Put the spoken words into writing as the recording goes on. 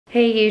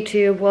Hey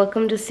YouTube,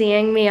 welcome to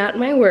seeing me at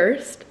my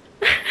worst.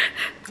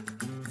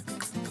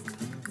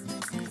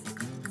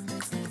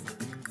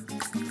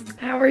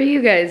 How are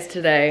you guys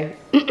today?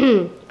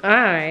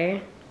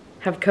 I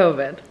have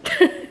COVID.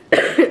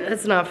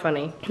 It's not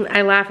funny.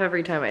 I laugh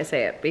every time I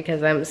say it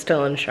because I'm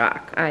still in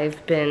shock.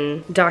 I've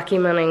been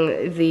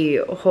documenting the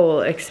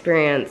whole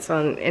experience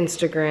on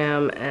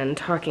Instagram and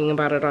talking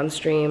about it on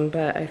stream,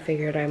 but I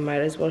figured I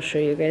might as well show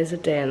you guys a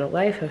day in the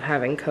life of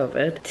having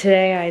COVID.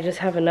 Today I just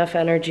have enough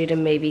energy to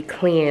maybe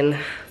clean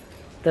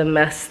the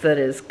mess that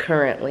is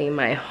currently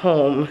my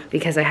home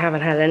because I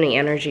haven't had any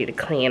energy to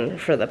clean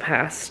for the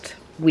past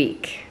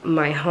week.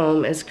 My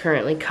home is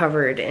currently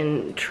covered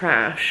in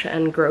trash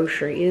and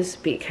groceries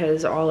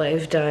because all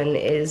I've done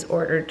is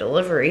order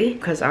delivery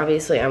because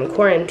obviously I'm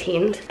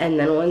quarantined, and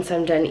then once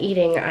I'm done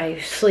eating I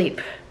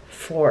sleep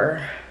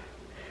for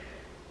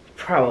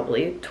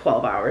probably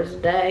 12 hours a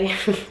day.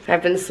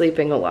 I've been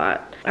sleeping a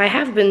lot. I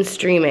have been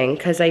streaming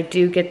because I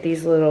do get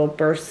these little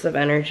bursts of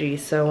energy,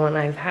 so when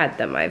I've had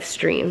them, I've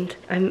streamed.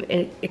 I'm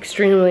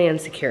extremely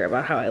insecure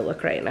about how I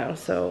look right now,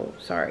 so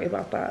sorry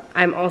about that.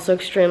 I'm also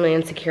extremely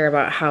insecure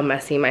about how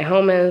messy my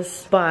home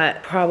is,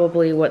 but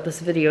probably what this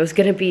video is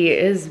gonna be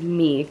is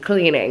me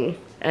cleaning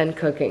and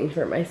cooking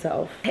for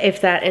myself. If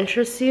that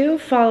interests you,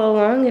 follow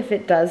along. If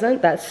it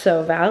doesn't, that's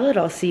so valid.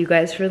 I'll see you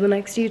guys for the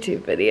next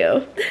YouTube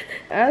video.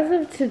 As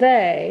of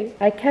today,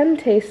 I can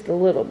taste a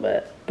little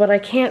bit, but I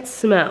can't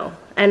smell.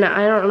 And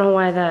I don't know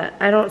why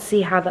I don't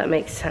see how that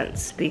makes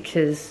sense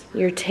because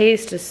your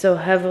taste is so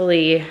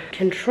heavily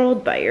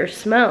controlled by your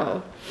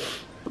smell.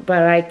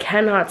 But I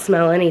cannot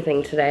smell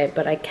anything today,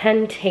 but I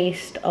can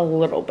taste a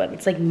little bit.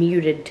 It's like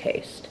muted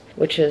taste,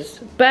 which is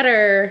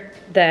better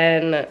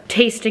than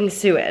tasting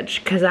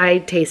sewage, because I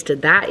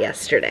tasted that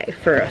yesterday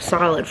for a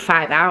solid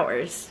 5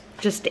 hours,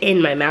 just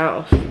in my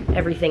mouth.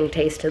 Everything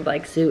tasted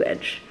like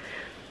sewage.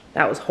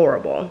 That was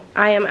horrible.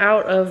 I am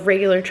out of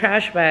regular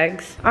trash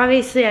bags.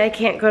 Obviously, I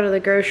can't go to the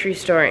grocery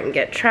store and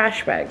get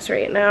trash bags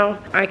right now.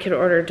 I could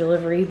order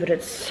delivery, but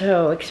it's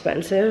so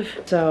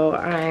expensive. So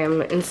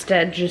I'm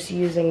instead just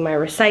using my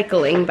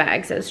recycling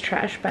bags as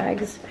trash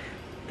bags.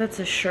 That's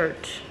a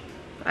shirt.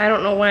 I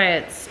don't know why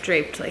it's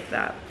draped like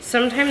that.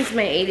 Sometimes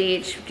my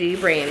ADHD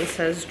brain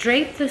says,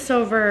 drape this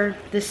over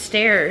the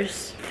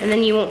stairs and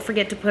then you won't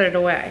forget to put it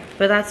away.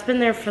 But that's been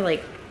there for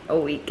like a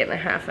week and a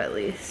half at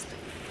least.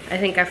 I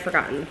think I've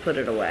forgotten to put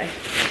it away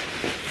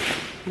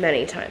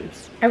many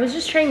times. I was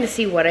just trying to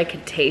see what I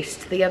could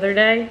taste the other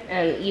day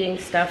and eating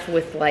stuff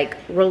with like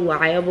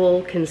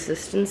reliable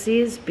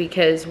consistencies,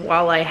 because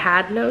while I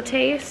had no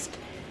taste,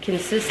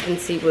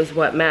 consistency was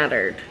what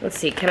mattered. Let's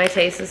see, can I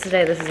taste this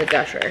today? This is a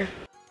gusher.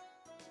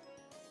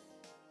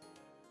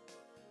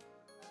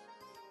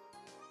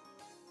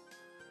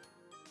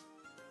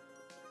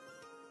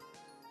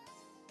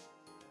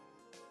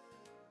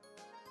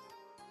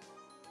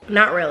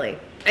 Not really.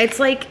 It's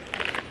like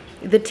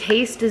the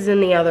taste is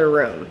in the other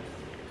room.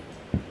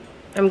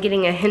 I'm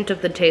getting a hint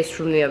of the taste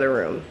from the other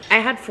room. I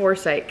had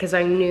foresight because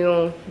I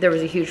knew there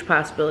was a huge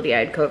possibility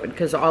I had COVID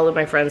because all of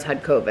my friends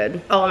had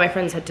COVID. All of my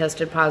friends had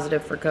tested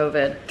positive for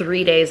COVID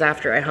 3 days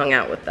after I hung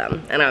out with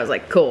them. And I was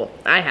like, cool,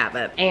 I have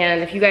it.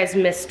 And if you guys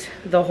missed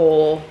the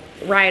whole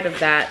ride of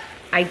that,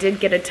 I did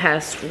get a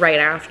test right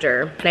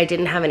after, and I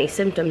didn't have any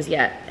symptoms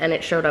yet, and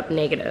it showed up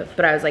negative.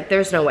 But I was like,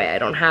 there's no way I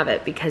don't have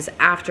it, because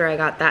after I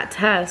got that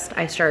test,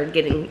 I started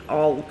getting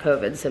all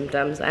COVID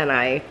symptoms, and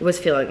I was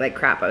feeling like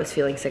crap. I was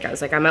feeling sick. I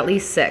was like, I'm at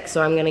least sick,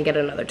 so I'm gonna get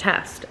another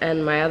test.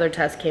 And my other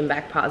test came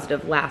back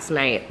positive last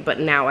night,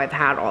 but now I've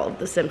had all of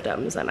the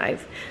symptoms, and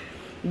I've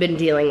been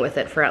dealing with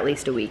it for at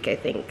least a week, I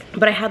think.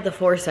 But I had the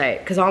foresight,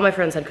 because all my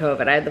friends had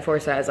COVID. I had the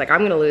foresight. I was like,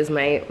 I'm gonna lose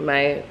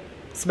my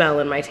smell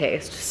and my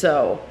taste.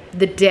 So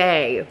the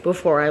day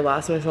before I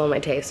lost my smell and my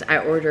taste, I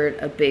ordered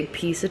a big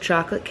piece of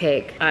chocolate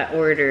cake. I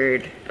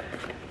ordered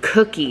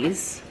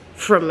cookies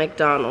from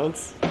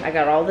McDonald's. I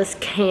got all this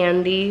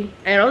candy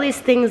and all these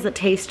things that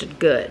tasted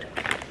good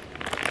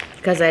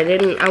because I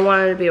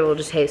wanted to be able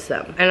to taste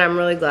them. And I'm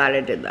really glad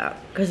I did that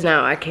because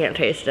now I can't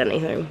taste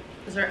anything.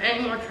 Is there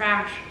any more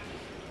trash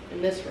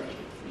in this room?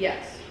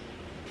 Yes.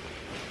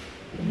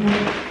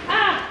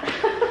 Ah!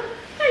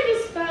 I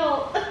just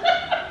fell.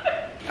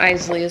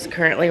 Isley is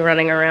currently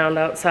running around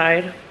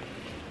outside.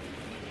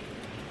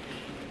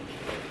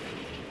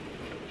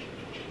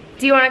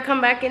 Do you want to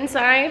come back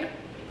inside?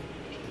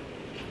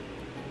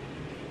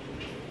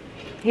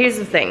 Here's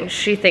the thing,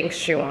 she thinks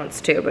she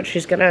wants to, but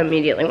she's gonna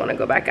immediately want to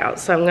go back out,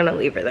 so I'm gonna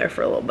leave her there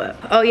for a little bit.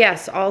 Oh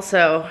yes,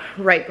 also,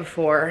 right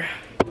before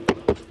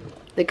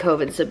the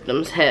COVID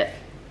symptoms hit,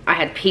 I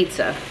had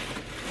pizza.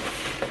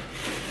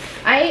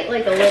 I ate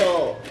like a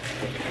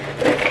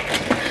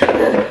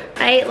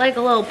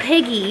little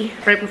piggy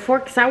right before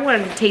because I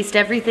wanted to taste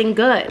everything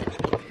good.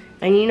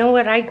 And you know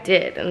what I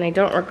did, and I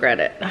don't regret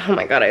it. Oh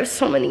my God, I have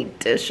so many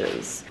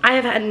dishes. I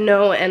have had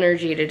no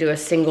energy to do a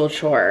single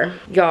chore.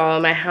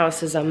 Y'all, my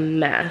house is a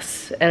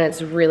mess, and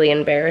it's really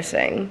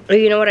embarrassing.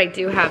 You know what I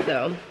do have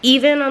though?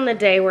 Even on the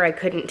day where I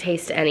couldn't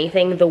taste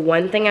anything, the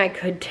one thing I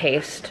could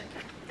taste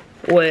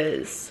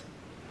was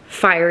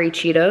fiery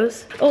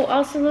Cheetos. Oh,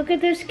 also look at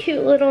this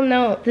cute little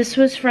note. This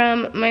was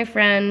from my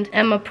friend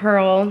Emma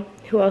Pearl,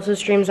 who also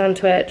streams on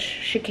Twitch.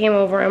 She came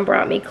over and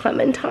brought me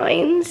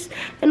clementines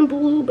and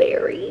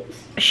blueberries.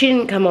 She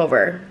didn't come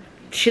over.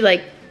 She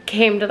like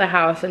came to the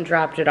house and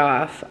dropped it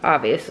off,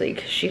 obviously,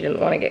 because she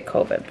didn't want to get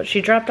COVID, but she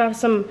dropped off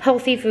some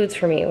healthy foods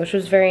for me, which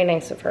was very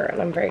nice of her,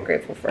 and I'm very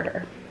grateful for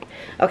her.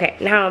 Okay,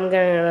 now I'm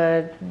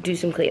gonna do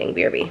some cleaning,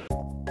 BRB.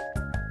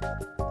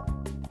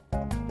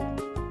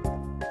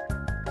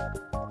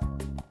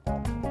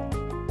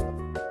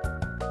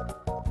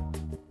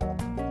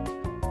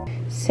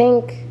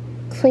 Sink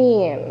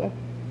clean,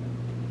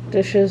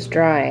 dishes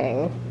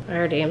drying. I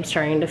already am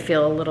starting to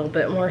feel a little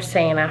bit more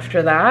sane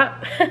after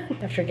that,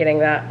 after getting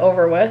that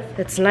over with.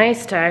 It's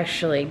nice to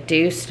actually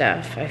do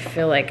stuff. I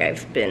feel like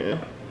I've been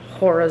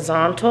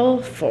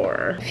horizontal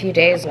for a few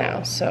days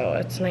now, so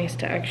it's nice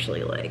to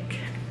actually like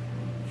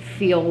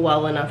feel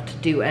well enough to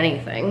do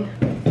anything.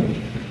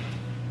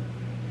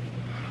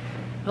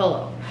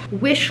 Hello.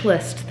 Wish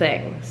list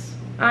things.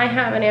 I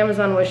have an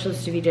Amazon wish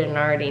list if you didn't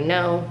already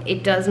know.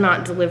 It does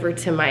not deliver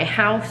to my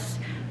house.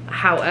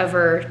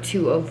 However,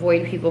 to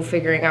avoid people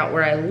figuring out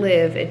where I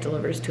live, it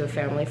delivers to a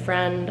family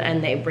friend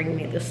and they bring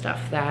me the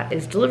stuff that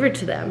is delivered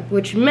to them,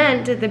 which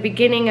meant at the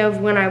beginning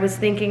of when I was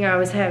thinking I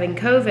was having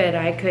COVID,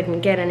 I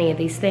couldn't get any of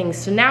these things.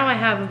 So now I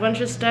have a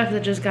bunch of stuff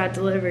that just got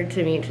delivered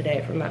to me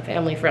today from that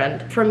family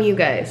friend, from you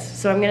guys.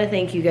 So I'm gonna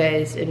thank you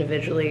guys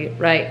individually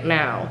right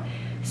now.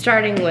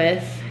 Starting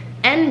with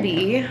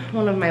NB,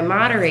 one of my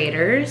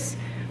moderators,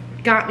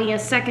 got me a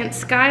second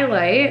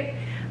skylight.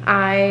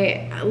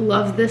 I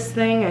love this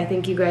thing. I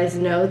think you guys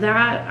know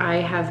that. I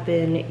have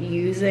been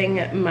using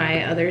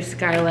my other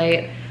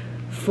skylight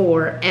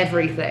for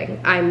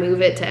everything. I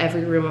move it to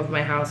every room of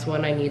my house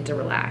when I need to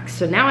relax.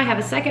 So now I have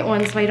a second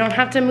one so I don't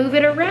have to move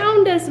it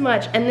around as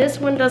much. And this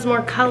one does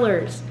more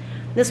colors.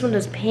 This one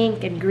does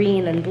pink and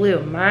green and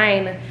blue.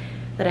 Mine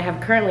that I have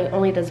currently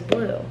only does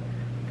blue.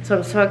 So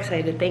I'm so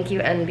excited. Thank you,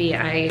 NB.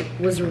 I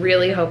was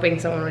really hoping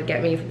someone would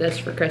get me this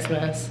for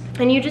Christmas.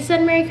 And you just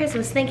said Merry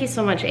Christmas. Thank you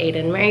so much,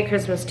 Aiden. Merry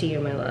Christmas to you,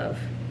 my love.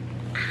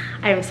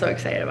 I am so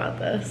excited about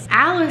this.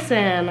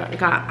 Allison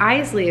got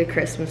Isley a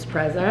Christmas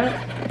present,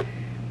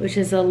 which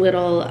is a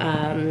little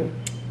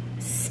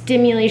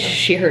stimulation.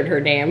 She heard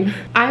her name.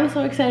 I'm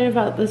so excited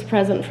about this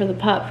present for the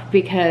pup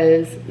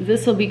because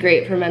this will be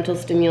great for mental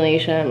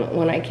stimulation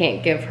when I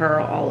can't give her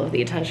all of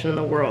the attention in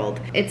the world.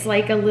 It's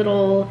like a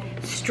little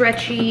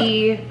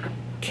stretchy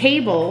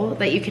cable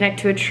that you connect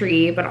to a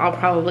tree, but I'll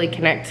probably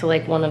connect to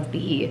like one of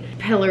the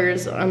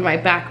pillars on my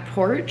back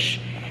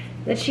porch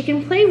that she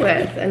can play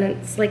with, and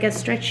it's like a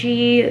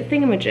stretchy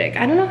thingamajig.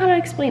 I don't know how to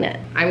explain it.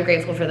 I'm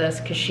grateful for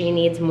this because she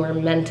needs more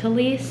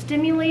mentally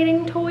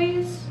stimulating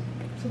toys.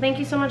 So thank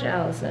you so much,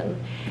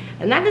 Allison.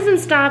 And that doesn't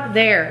stop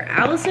there.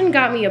 Allison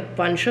got me a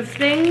bunch of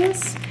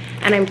things,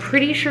 and I'm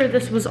pretty sure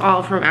this was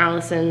all from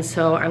Allison,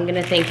 so I'm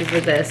gonna thank you for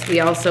this. We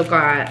also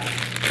got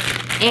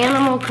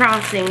Animal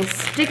Crossing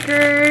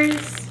stickers.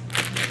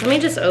 Let me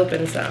just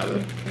open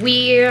some.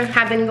 We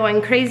have been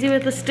going crazy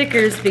with the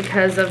stickers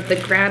because of the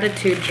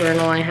gratitude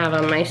journal I have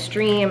on my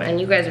stream, and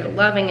you guys are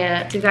loving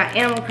it. So we got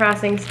Animal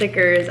Crossing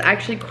stickers.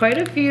 Actually, quite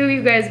a few of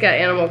you guys got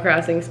Animal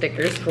Crossing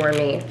stickers for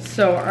me.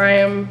 So I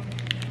am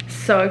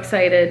so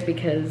excited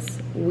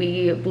because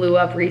we blew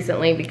up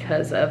recently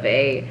because of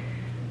a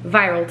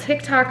viral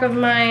TikTok of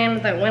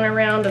mine that went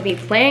around of me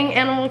playing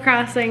Animal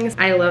Crossing.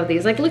 I love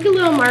these. Like, look at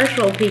little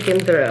Marshall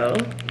peeking through.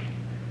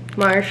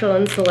 Marshall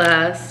and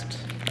Celeste.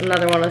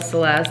 Another one of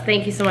Celeste.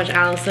 Thank you so much,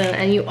 Allison.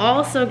 And you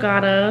also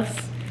got us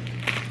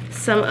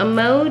some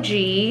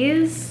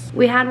emojis.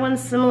 We had one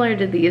similar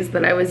to these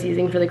that I was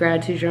using for the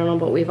gratitude journal,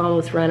 but we've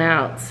almost run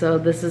out. So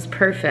this is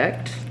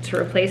perfect to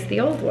replace the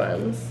old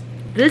ones.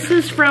 This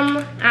is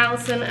from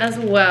Allison as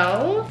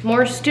well.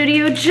 More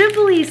Studio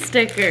Ghibli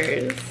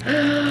stickers.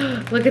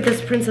 Look at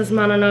this Princess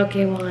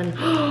Mononoke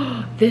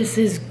one. This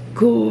is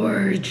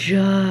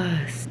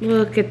gorgeous.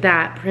 Look at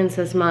that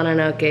Princess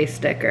Mononoke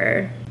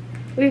sticker.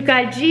 We've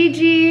got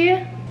Gigi.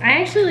 I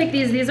actually like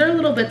these. These are a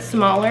little bit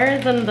smaller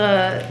than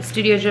the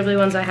Studio Ghibli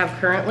ones I have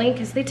currently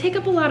because they take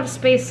up a lot of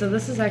space, so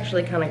this is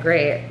actually kind of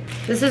great.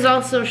 This is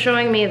also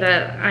showing me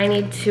that I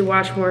need to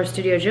watch more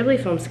Studio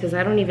Ghibli films because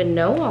I don't even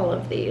know all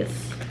of these.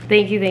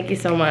 Thank you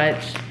so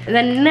much. And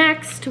then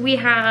next we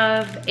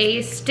have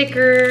a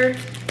sticker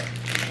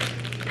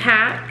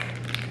pack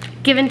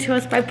given to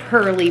us by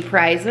Pearly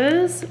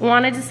Prizes.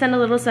 Wanted to send a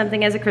little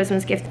something as a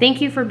Christmas gift.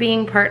 Thank you for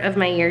being part of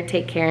my year.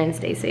 Take care and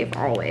stay safe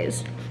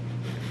always.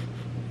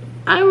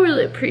 I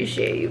really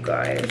appreciate you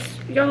guys.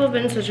 Y'all have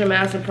been such a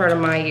massive part of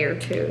my year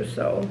too,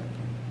 so.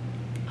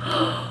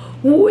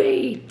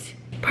 Wait,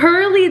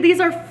 Pearly, these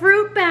are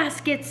fruit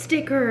basket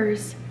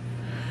stickers.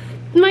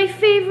 My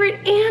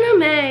favorite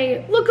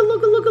anime. Look.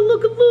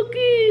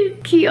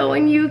 Kyo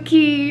and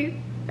Yuki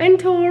and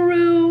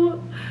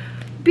Toru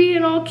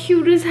being all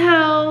cute as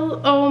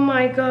hell. Oh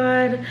my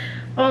god.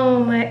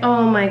 Oh my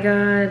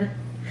god.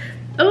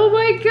 Oh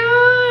my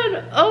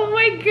god. Oh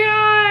my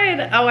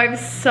god. Oh, I'm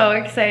so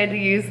excited to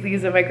use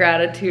these in my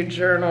gratitude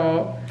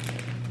journal.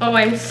 Oh,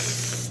 I'm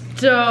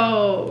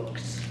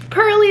stoked.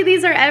 Pearly,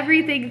 these are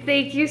everything.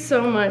 Thank you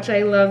so much.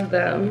 I love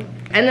them.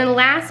 And then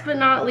last but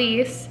not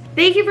least,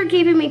 thank you for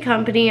keeping me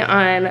company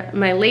on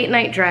my late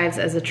night drives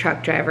as a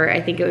truck driver. I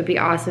think it would be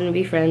awesome to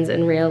be friends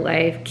in real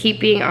life.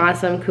 Keep being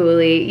awesome,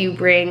 Cooley. You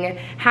bring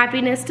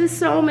happiness to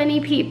so many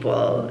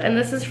people. And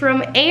this is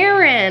from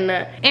Aaron.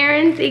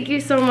 Aaron, thank you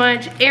so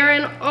much.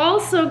 Aaron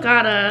also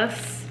got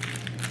us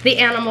the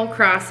Animal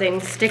Crossing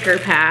sticker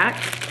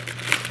pack.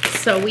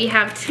 So we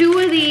have 2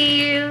 of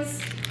these,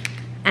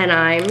 and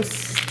I'm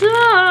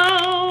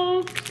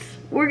stoked.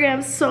 We're gonna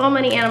have so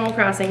many Animal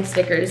Crossing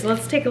stickers.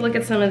 Let's take a look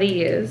at some of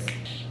these.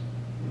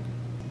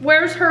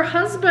 Where's her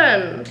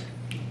husband?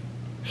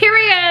 Here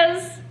he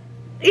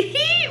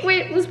is.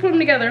 Wait, let's put them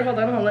together. Hold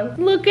on.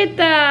 Look at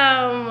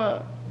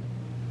them.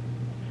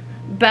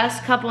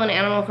 Best couple in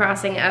Animal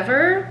Crossing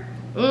ever?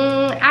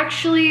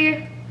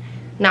 Actually,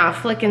 nah,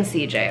 Flick and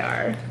CJ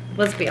are.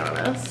 Let's be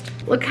honest.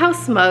 Look how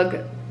smug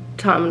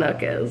Tom Nook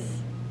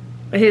is.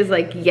 He's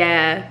like,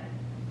 yeah,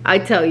 I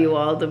tell you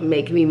all to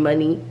make me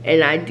money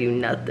and I do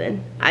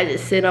nothing. I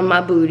just sit on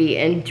my booty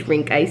and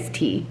drink iced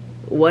tea.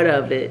 What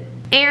of it?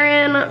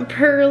 Aaron,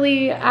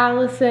 Pearly,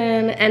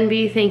 Allison,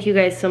 NB, thank you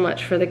guys so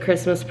much for the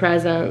Christmas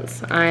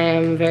presents. I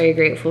am very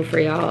grateful for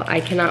y'all.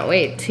 I cannot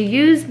wait to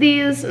use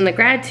these in the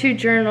gratitude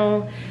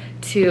journal,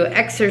 to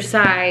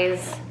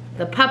exercise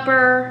the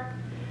pupper,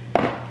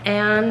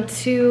 and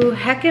to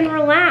heckin'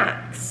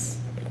 relax.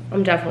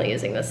 I'm definitely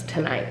using this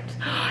tonight.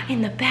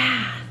 In the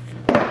bath.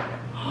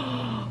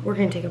 We're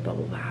gonna take a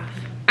bubble bath.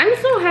 I'm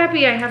so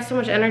happy I have so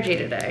much energy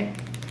today.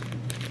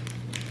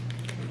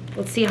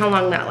 Let's see how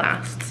long that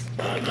lasts.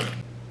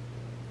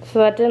 So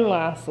that didn't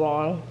last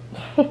long.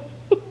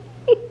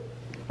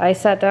 I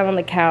sat down on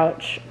the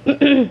couch.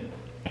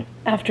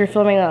 After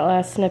filming that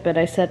last snippet,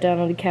 I sat down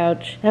on the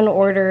couch and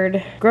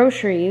ordered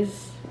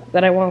groceries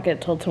that I won't get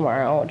till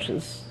tomorrow, which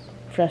is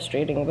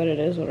frustrating, but it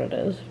is what it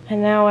is.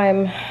 And now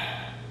I'm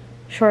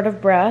short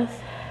of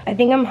breath. I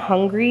think I'm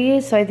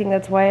hungry, so I think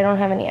that's why I don't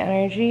have any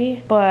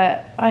energy,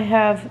 but I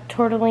have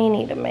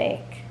tortellini to make.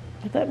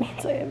 But that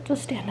means I have to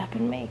stand up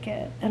and make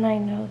it. And I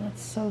know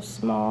that's so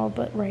small,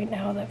 but right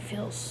now that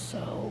feels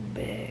so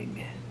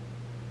big.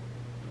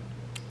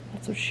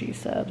 That's what she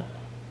said.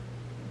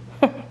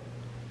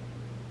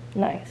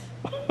 Nice.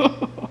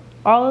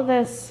 All of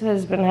this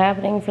has been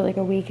happening for like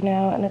a week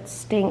now, and it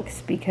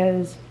stinks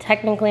because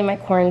technically my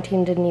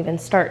quarantine didn't even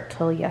start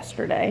till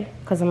yesterday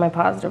because of my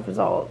positive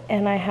result.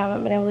 And I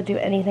haven't been able to do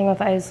anything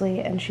with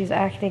Isley, and she's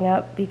acting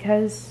up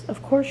because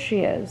of course she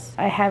is.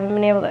 I haven't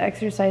been able to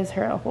exercise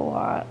her a whole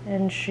lot,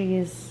 and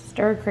she's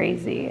stir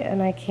crazy,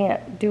 and I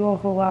can't do a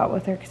whole lot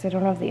with her because I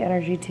don't have the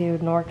energy to,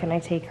 nor can I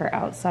take her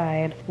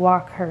outside,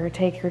 walk her,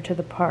 take her to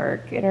the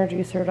park,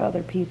 introduce her to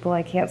other people.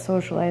 I can't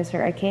socialize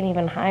her. I can't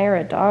even hire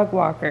a dog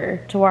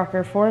walker to walk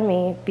her for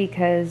me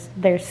because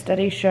there's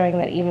studies showing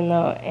that even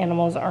though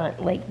animals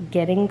aren't like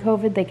getting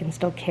COVID, they can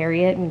still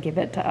carry it and give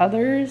it to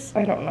others.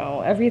 I don't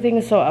know. Everything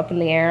is so up in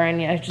the air,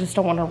 and I just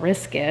don't want to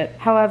risk it.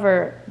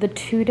 However, the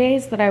 2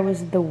 days that I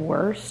was the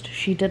worst,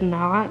 she did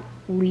not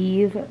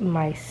leave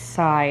my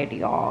side,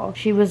 y'all.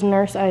 She was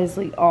Nurse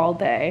Isley all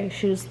day.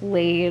 She just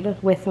laid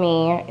with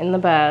me in the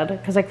bed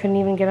because I couldn't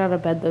even get out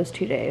of bed those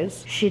 2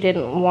 days. She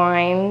didn't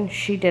whine.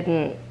 She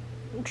didn't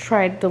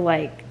try to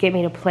like get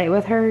me to play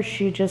with her.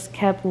 She just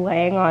kept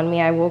laying on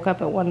me. I woke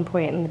up at one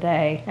point in the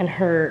day and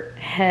her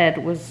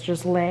head was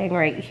just laying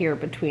right here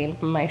between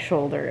my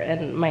shoulder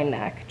and my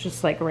neck,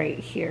 just like right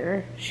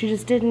here. She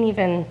just didn't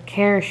even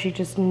care. She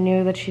just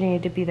knew that she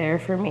needed to be there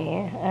for me,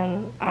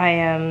 and I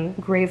am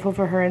grateful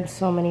for her in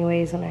so many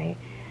ways. And I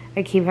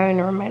keep having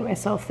to remind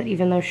myself that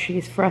even though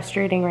she's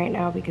frustrating right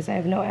now because I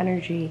have no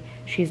energy,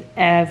 she's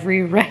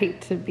every right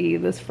to be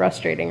this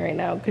frustrating right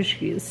now because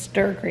she is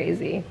stir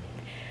crazy.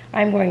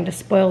 I'm going to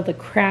spoil the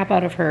crap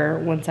out of her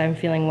once I'm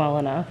feeling well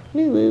enough. I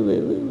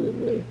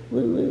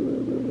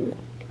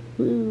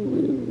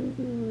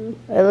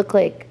look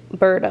like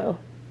Birdo.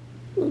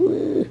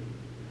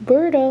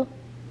 Birdo.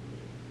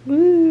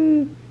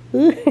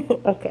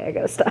 Okay, I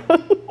gotta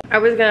stop. I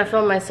was gonna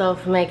film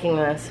myself making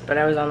this, but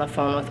I was on the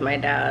phone with my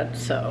dad,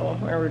 so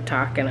we were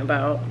talking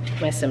about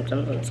my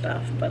symptoms and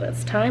stuff. But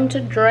it's time to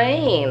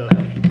drain.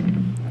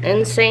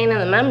 Insane in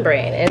the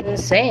membrane.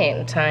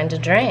 Insane. Time to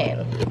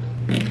drain.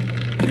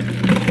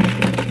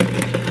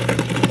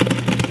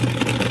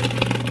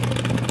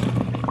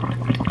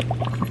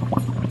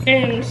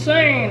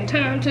 Insane,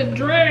 time to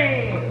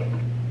drain.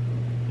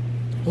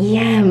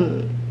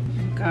 Yum.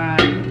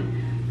 God.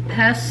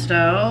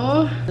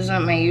 Pesto is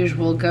not my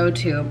usual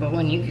go-to, but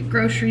when you get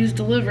groceries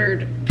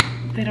delivered,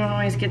 they don't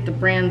always get the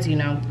brands, you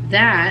know.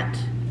 That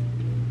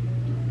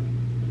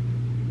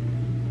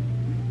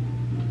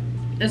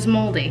is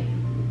moldy.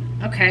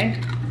 Okay,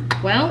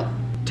 well,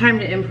 time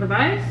to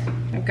improvise.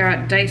 I've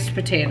got diced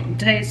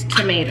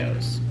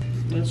tomatoes.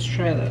 Let's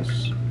try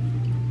this.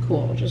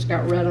 Cool, just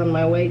got red on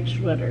my white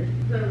sweater.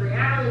 The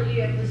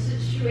reality of the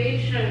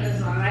situation is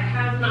that I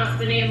have not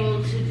been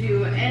able to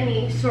do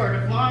any sort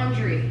of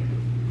laundry,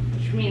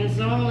 which means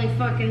the only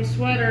fucking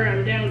sweater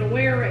I'm down to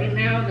wear right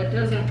now that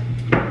doesn't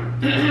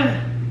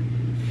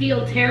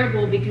feel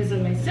terrible because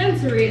of my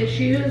sensory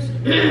issues,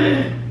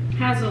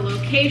 has a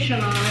location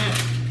on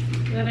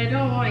it that I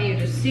don't want you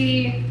to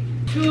see.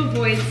 To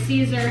avoid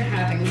Caesar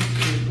having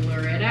to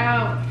blur it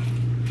out,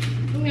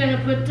 I'm gonna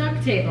put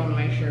duct tape on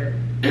my shirt.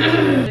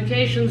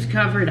 Location's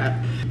covered up.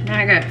 Now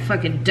I got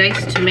fucking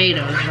diced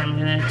tomatoes I'm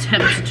gonna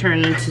attempt to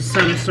turn into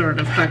some sort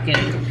of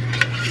fucking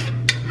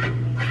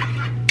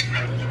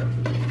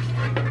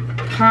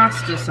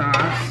pasta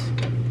sauce.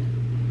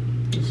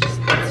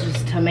 It's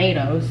just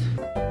tomatoes.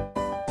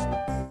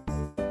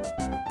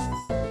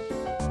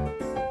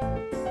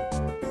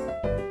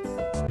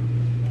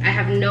 I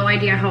have no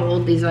idea how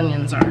old these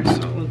onions are,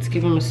 so let's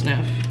give them a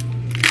sniff.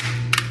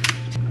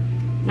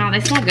 No, they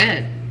smell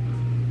good.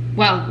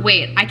 Well,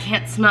 wait, I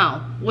can't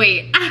smell.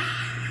 Wait,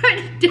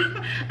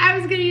 I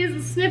was gonna use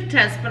a sniff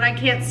test, but I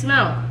can't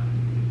smell.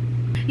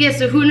 Yeah,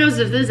 so who knows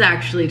if this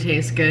actually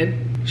tastes good?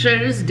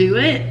 Should I just do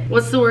it?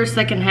 What's the worst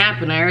that can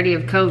happen? I already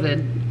have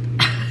COVID.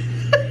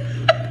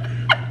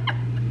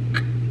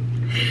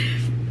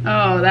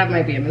 Oh, that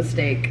might be a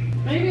mistake.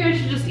 Maybe I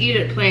should just eat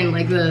it plain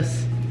like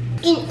this.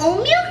 An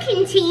oatmeal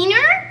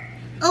container,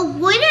 a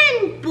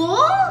wooden bowl,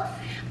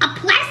 a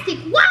plastic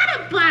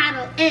water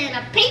bottle, and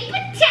a paper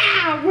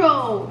towel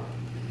roll.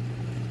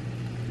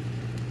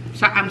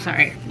 So, I'm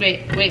sorry.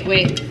 Wait.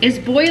 It's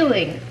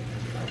boiling.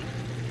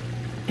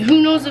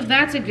 Who knows if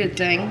that's a good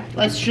thing?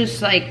 Let's just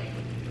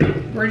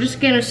we're just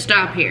gonna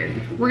stop here.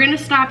 We're gonna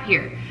stop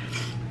here.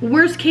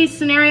 Worst case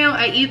scenario,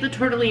 I eat the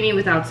tortellini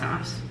without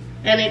sauce.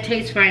 And it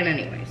tastes fine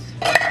anyways.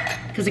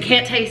 Because I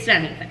can't taste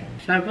anything.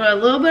 So I put a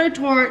little bit of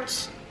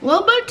torts. A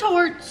little bit of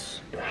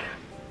torts,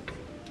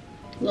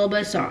 a little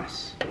bit of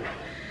sauce,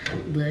 a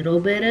little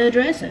bit of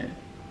dressing.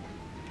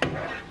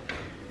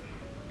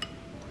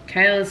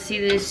 Okay, let's see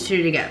these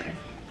two together.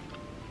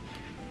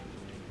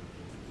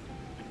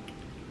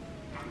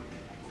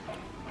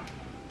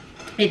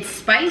 It's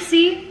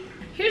spicy.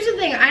 Here's the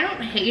thing, I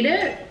don't hate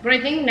it, but I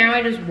think now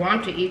I just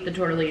want to eat the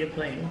tortellini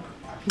plain.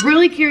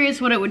 Really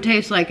curious what it would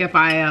taste like if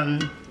I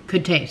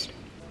could taste.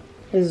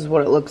 This is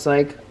what it looks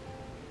like.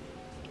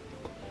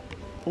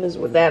 This is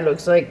what that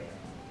looks like.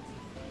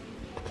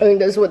 I think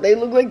that's what they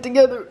look like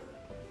together.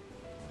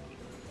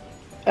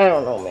 I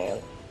don't know, man.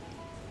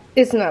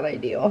 It's not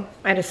ideal.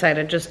 I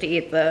decided just to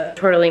eat the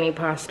tortellini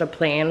pasta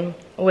plain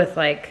with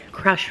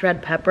crushed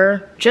red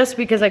pepper, just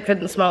because I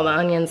couldn't smell the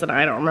onions and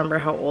I don't remember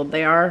how old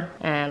they are,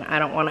 and I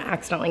don't want to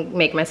accidentally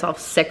make myself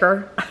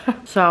sicker.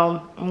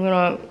 So I'm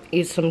gonna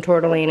eat some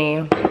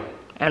tortellini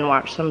and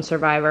watch some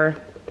Survivor,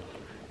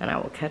 and I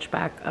will catch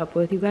back up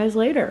with you guys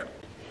later.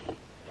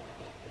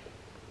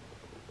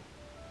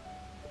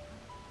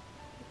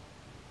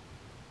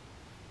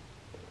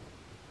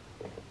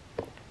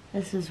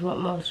 This is what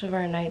most of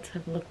our nights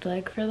have looked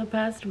like for the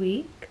past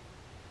week.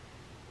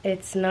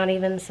 It's not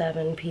even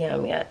 7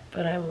 p.m. yet,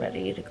 but I'm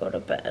ready to go to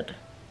bed.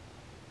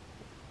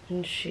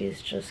 And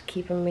she's just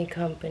keeping me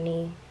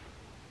company.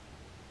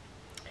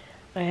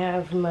 I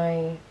have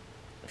my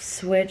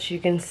switch, you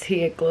can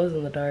see it glows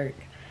in the dark.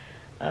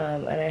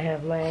 And I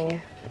have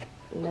my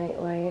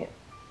nightlight,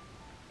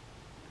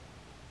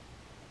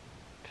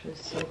 which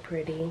is so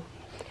pretty.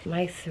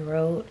 My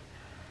throat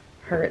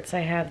hurts. I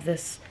have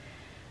this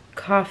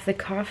cough. The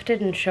cough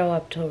didn't show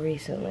up till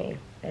recently.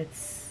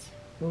 It's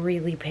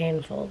really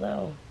painful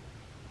though.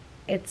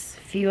 It's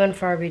few and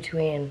far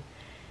between,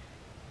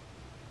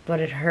 but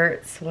it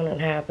hurts when it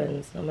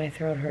happens. And my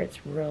throat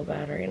hurts real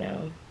bad right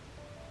now.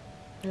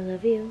 I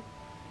love you.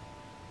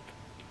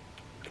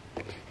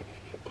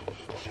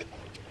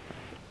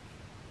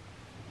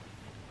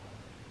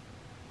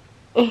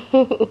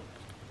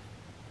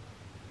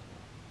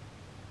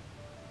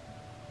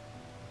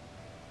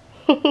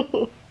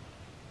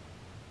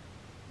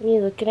 You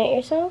looking at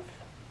yourself?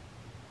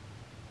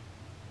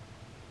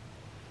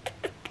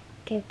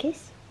 Can you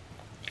kiss?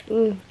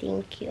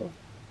 Thank you.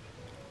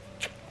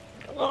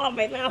 Oh,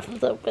 my mouth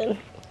is open.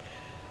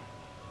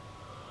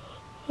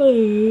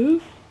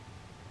 I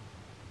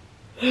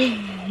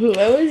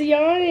was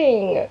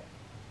yawning.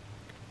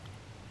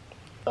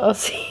 I'll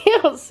see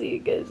you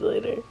guys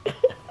later.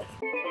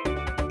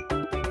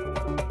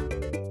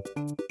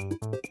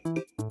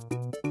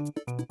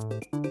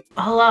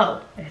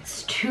 Hello,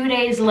 it's 2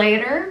 days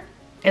later.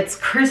 It's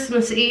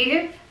Christmas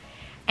Eve,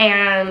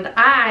 and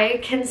I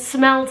can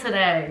smell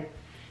today.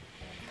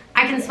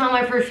 I can smell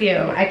my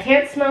perfume. I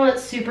can't smell it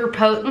super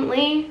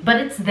potently, but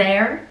it's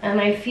there,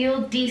 and I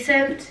feel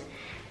decent.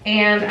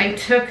 And I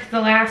took the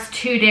last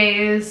 2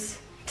 days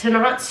to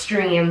not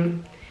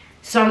stream,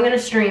 so I'm gonna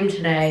stream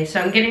today.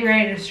 So I'm getting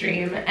ready to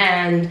stream,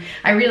 and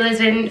I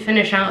realized I didn't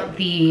finish out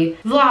the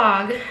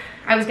vlog.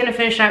 I was gonna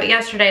finish out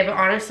yesterday, but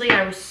honestly,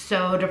 I was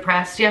so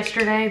depressed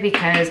yesterday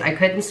because I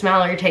couldn't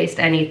smell or taste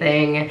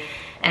anything.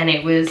 And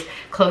it was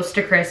close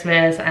to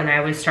Christmas, and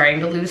I was starting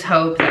to lose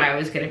hope that I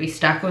was gonna be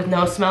stuck with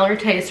no smell or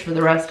taste for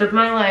the rest of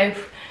my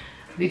life,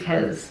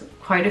 because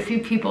quite a few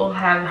people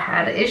have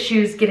had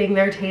issues getting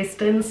their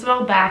taste and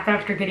smell back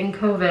after getting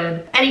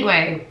COVID.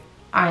 Anyway,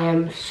 I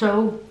am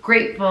so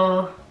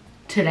grateful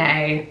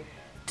today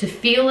to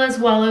feel as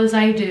well as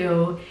I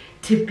do,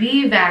 to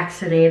be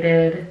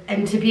vaccinated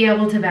and to be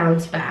able to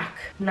bounce back.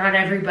 Not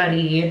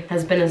everybody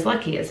has been as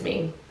lucky as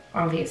me,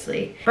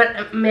 obviously.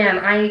 But man,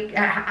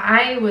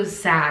 I was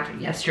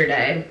sad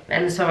yesterday,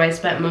 and so I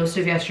spent most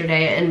of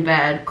yesterday in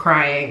bed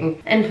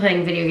crying and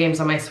playing video games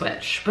on my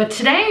Switch. But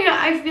today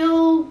I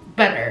feel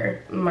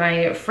better.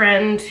 My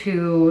friend,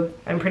 who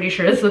I'm pretty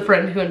sure is the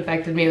friend who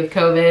infected me with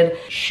COVID,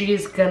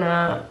 she's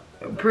gonna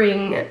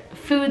bring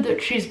food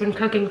that she's been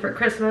cooking for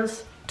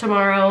Christmas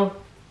tomorrow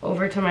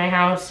over to my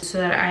house so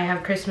that I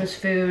have Christmas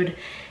food.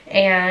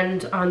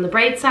 And on the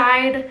bright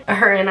side,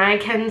 her and I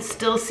can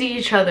still see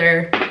each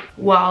other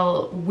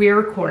while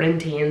we're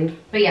quarantined.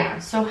 But yeah,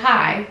 so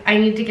hi. I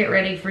need to get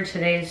ready for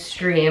today's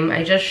stream.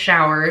 I just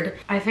showered.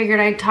 I figured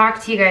I'd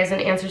talk to you guys and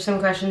answer some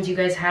questions you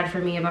guys had for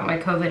me about my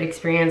COVID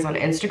experience on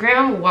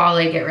Instagram while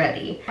I get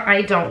ready.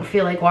 I don't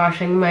feel like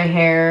washing my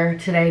hair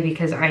today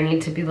because I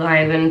need to be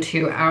live in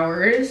 2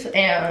 hours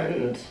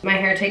and my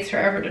hair takes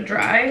forever to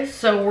dry.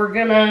 So we're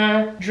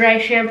gonna dry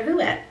shampoo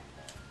it.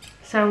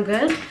 Sound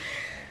good?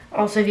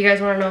 Also, if you guys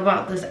want to know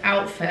about this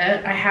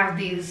outfit, I have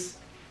these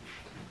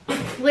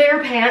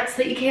flare pants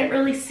that you can't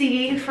really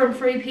see from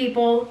Free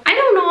People. I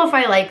don't know if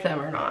I like them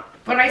or not,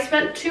 but I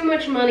spent too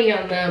much money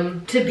on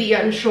them to be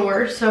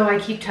unsure, so I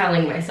keep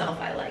telling myself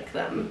I like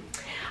them.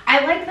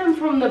 I like them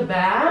from the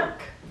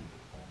back.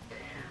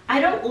 I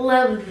don't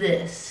love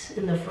this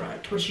in the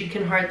front, which you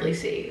can hardly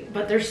see,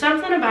 but there's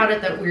something about it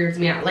that weirds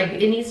me out. Like,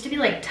 it needs to be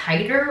like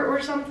tighter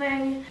or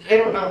something. I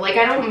don't know, like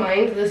I don't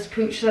mind this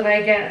pooch that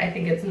I get. I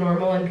think it's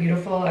normal and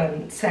beautiful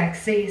and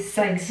sexy,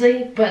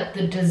 but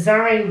the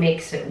design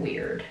makes it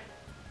weird,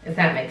 if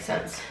that makes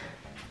sense.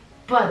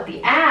 But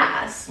the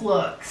ass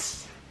looks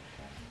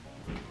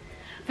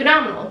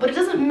phenomenal, but it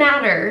doesn't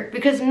matter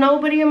because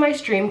nobody in my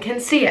stream can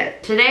see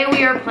it. Today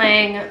we are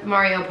playing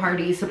Mario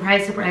Party.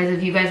 Surprise, surprise,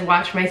 if you guys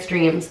watch my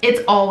streams.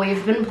 It's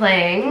always been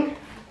playing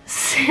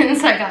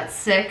since I got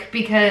sick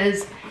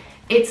because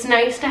it's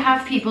nice to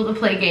have people to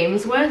play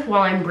games with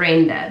while I'm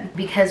brain dead.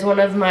 Because one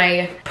of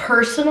my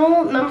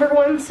personal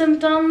 #1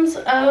 symptoms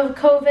of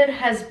COVID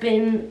has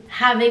been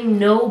having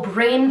no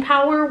brain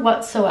power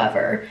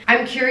whatsoever.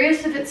 I'm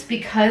curious if it's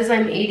because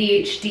I'm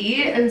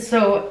ADHD, and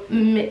so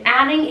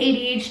adding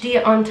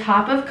ADHD on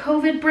top of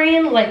COVID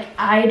brain, like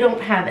I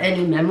don't have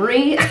any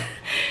memory.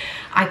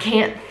 I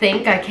can't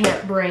think, I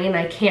can't brain,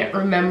 I can't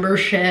remember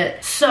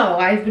shit. So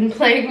I've been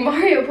playing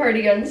Mario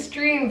Party on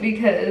stream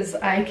because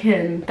I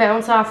can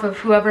bounce off of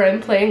whoever I'm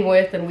playing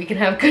with and we can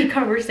have good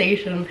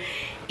conversation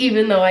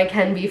even though I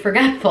can be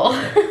forgetful.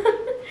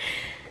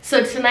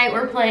 So tonight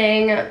we're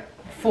playing,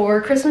 for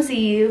Christmas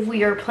Eve,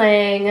 we are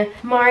playing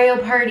Mario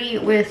Party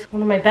with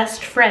one of my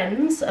best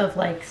friends of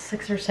like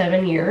 6 or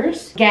 7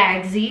 years,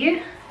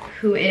 Gagsy,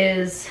 who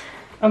is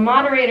a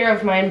moderator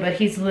of mine, but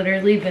he's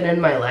literally been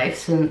in my life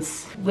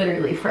since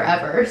literally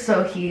forever.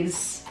 So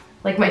he's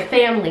like, my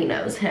family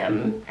knows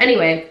him.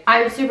 Anyway,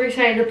 I'm super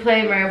excited to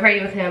play Mario Party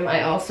with him.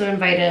 I also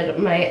invited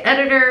my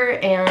editor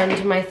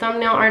and my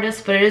thumbnail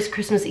artist, but it is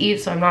Christmas Eve,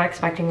 so I'm not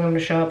expecting them to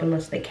show up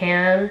unless they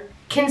can.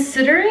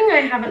 Considering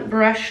I haven't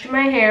brushed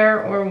my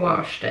hair or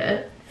washed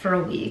it for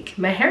a week,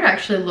 my hair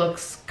actually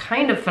looks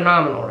kind of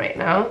phenomenal right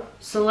now.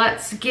 So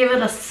let's give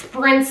it a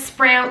sprint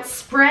sprout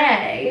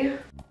spray.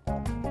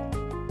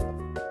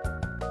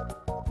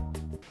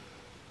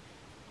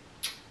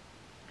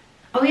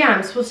 Oh yeah,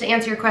 I'm supposed to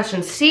answer your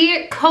questions.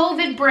 See,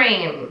 COVID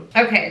brain.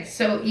 Okay,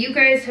 so you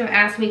guys have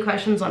asked me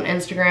questions on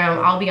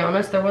Instagram. I'll be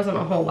honest, there wasn't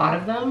a whole lot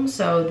of them,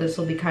 so this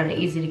will be kind of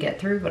easy to get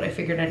through, but I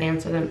figured I'd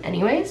answer them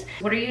anyways.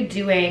 What are you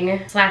doing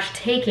 /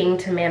 taking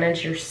to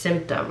manage your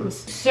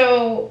symptoms?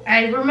 So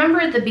I remember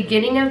at the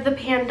beginning of the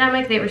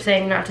pandemic, they were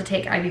saying not to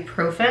take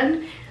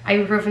ibuprofen.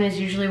 Ibuprofen is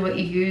usually what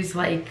you use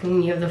like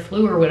when you have the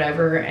flu or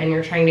whatever and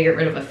you're trying to get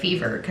rid of a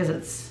fever because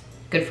it's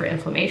good for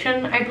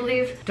inflammation, I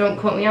believe. Don't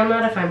quote me on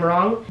that if I'm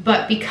wrong.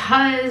 But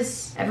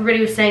because everybody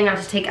was saying not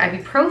to take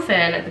ibuprofen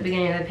at the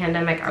beginning of the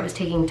pandemic, I was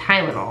taking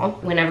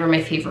Tylenol whenever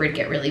my fever would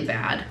get really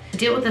bad. To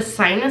deal with the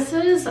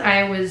sinuses,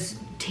 I was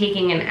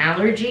taking an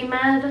allergy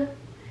med.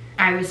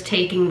 I was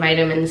taking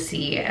vitamin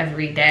C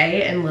every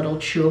day and little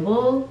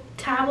chewable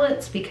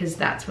tablets because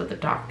that's what the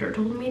doctor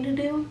told me to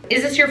do.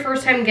 Is this your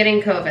first time getting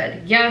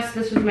COVID? Yes,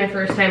 this was my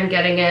first time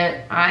getting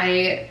it.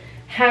 I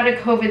had a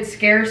COVID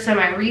scare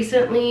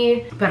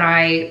semi-recently, but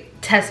I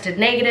tested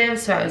negative,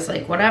 so I was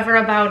like, whatever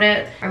about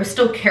it. I was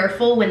still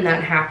careful when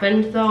that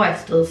happened though. I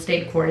still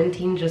stayed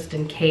quarantined just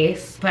in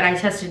case, but I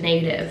tested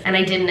negative and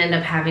I didn't end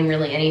up having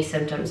really any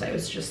symptoms. I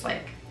was just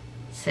like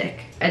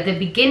sick. At the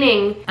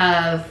beginning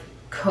of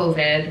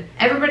COVID,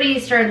 everybody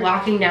started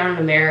locking down in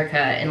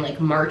America in like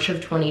March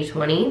of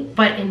 2020,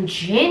 but in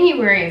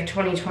January of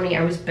 2020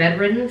 I was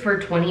bedridden for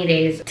 20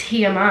 days.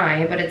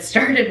 TMI, but it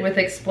started with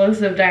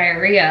explosive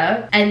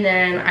diarrhea, and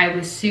then I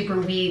was super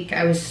weak.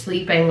 I was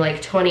sleeping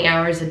like 20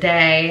 hours a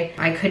day.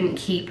 I couldn't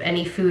keep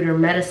any food or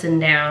medicine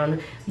down.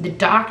 The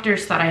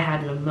doctors thought I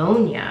had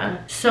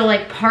pneumonia. So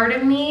like part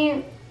of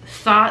me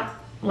thought,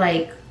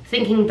 like,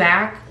 thinking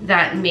back,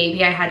 that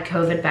maybe I had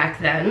COVID back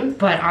then,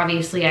 but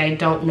obviously I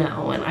don't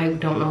know, and I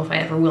don't know if I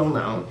ever will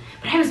know.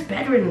 But I was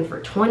bedridden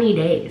for 20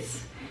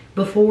 days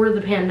before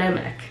the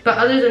pandemic. But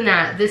other than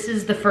that, this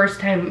is the first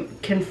time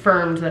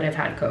confirmed that I've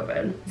had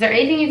COVID. Is there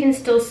anything you can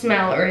still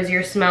smell, or is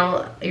your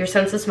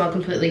sense of smell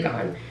completely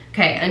gone?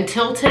 Okay,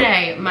 until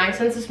today, my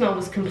sense of smell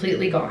was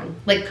completely gone.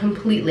 Like,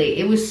 completely.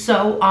 It was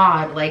so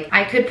odd. Like,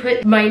 I could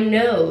put my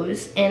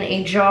nose in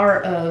a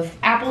jar of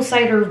apple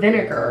cider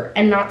vinegar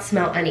and not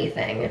smell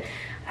anything.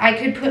 I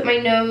could put my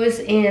nose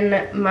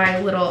in my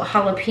little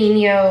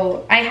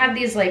jalapeno. I have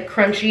these like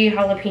crunchy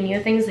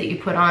jalapeno things that you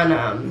put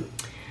on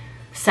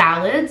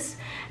salads.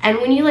 And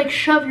when you like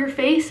shove your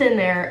face in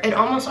there, it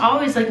almost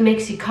always like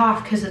makes you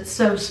cough because it's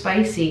so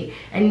spicy.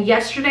 And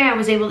yesterday I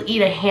was able to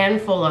eat a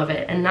handful of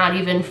it and not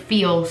even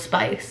feel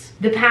spice.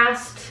 The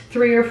past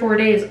 3 or 4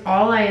 days,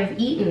 all I have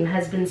eaten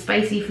has been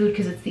spicy food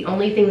because it's the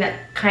only thing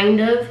that kind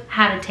of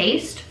had a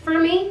taste for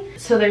me.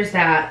 So there's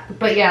that.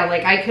 But yeah,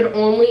 like I could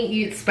only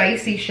eat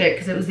spicy shit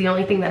because it was the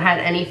only thing that had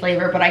any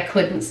flavor, but I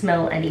couldn't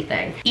smell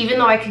anything. Even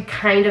though I could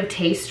kind of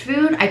taste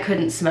food, I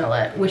couldn't smell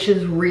it, which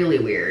is really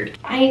weird.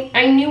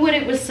 I knew what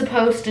it was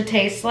supposed to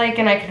taste like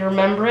and I could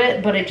remember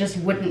it, but it just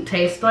wouldn't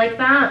taste like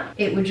that.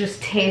 It would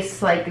just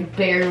taste like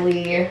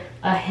barely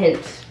a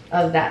hint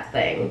of that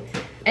thing.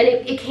 And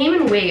it came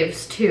in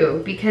waves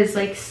too, because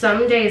like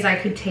some days I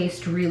could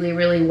taste really,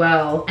 really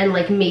well, and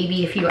like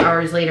maybe a few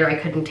hours later I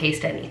couldn't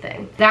taste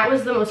anything. That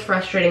was the most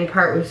frustrating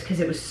part, was because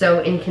it was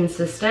so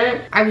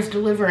inconsistent. I was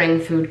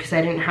delivering food because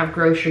I didn't have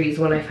groceries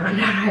when I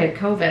found out I had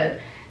COVID.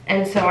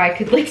 And so I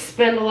could like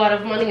spend a lot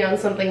of money on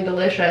something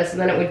delicious,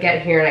 and then it would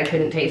get here and I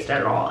couldn't taste it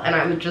at all. And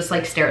I would just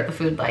like stare at the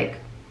food like,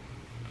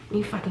 are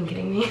you fucking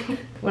kidding me?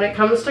 When it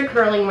comes to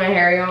curling my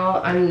hair,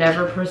 y'all, I'm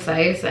never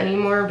precise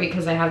anymore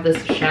because I have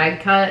this shag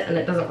cut and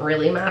it doesn't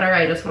really matter.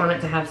 I just want it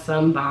to have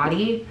some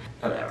body.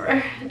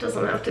 Whatever, it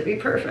doesn't have to be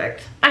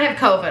perfect. I have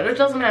COVID, it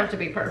doesn't have to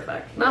be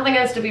perfect. Nothing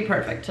has to be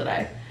perfect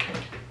today.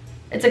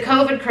 It's a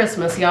COVID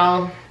Christmas,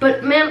 y'all.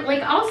 But man,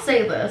 like I'll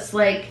say this,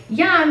 like,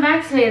 yeah, I'm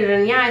vaccinated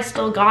and yeah, I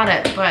still got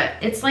it, but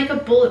it's like a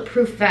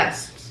bulletproof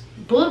vest.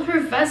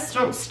 Bulletproof vests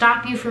don't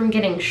stop you from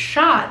getting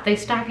shot. They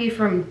stop you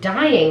from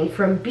dying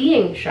from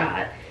being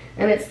shot.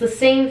 And it's the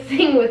same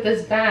thing with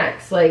this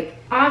vax. Like,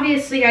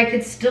 obviously I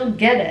could still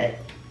get it,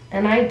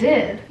 and I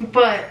did.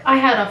 But I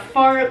had a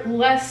far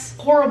less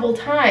horrible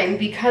time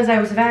because I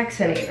was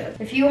vaccinated.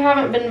 If you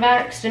haven't been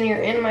vaxxed and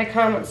you're in my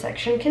comment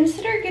section,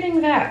 consider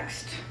getting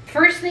vaxxed.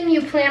 First thing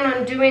you plan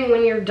on doing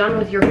when you're done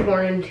with your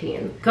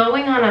quarantine,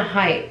 going on a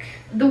hike.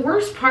 The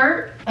worst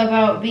part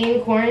about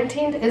being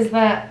quarantined is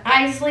that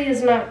Isley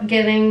is not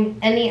getting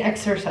any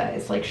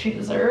exercise like she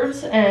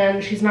deserves,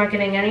 and she's not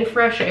getting any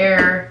fresh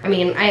air. I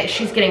mean,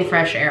 she's getting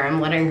fresh air. I'm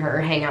letting her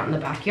hang out in the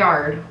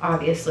backyard,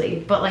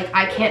 obviously, but like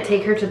I can't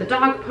take her to the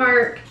dog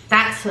park.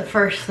 That's the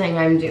first thing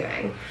I'm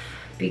doing,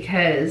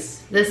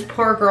 because this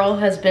poor girl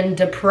has been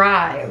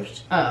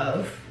deprived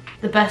of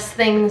the best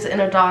things in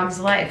a dog's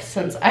life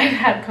since I've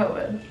had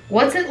COVID.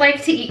 What's it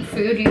like to eat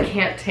food you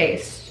can't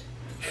taste?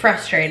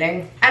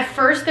 Frustrating. At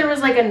first there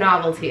was like a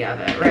novelty of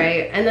it,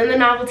 right? And then the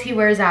novelty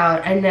wears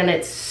out and then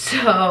it's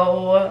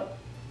so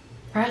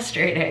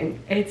frustrating.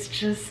 It's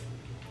just,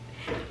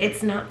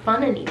 it's not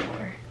fun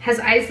anymore. Has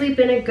Isley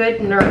been a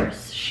good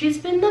nurse? She's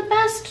been the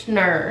best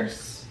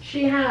nurse.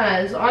 She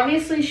has.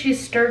 Obviously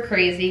she's stir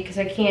crazy because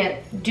I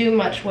can't do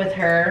much with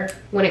her.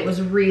 When it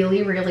was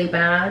really, really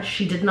bad,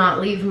 she did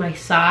not leave my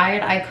side.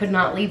 I could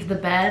not leave the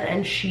bed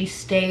and she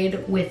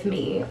stayed with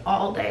me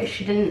all day.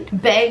 She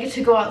didn't beg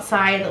to go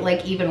outside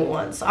like even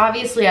once.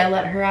 Obviously I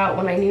let her out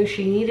when I knew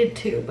she needed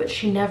to, but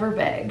she never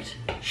begged.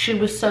 She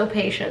was so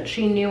patient.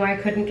 She knew I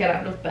couldn't get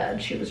out of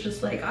bed. She was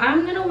just like,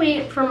 I'm gonna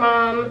wait for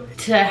mom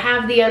to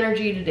have the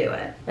energy to do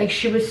it. Like,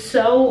 she was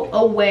so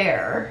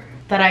aware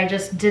that I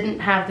just didn't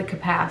have the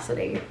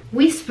capacity.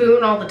 We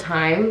spoon all the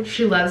time.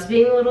 She loves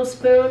being a little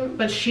spoon,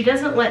 but she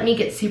doesn't let me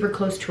get super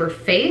close to her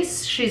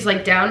face. She's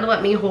like down to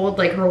let me hold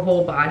like her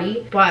whole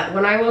body. But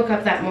when I woke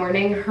up that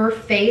morning, her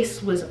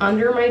face was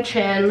under my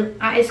chin,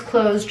 eyes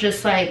closed,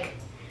 just like,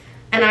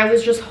 and I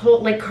was just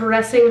like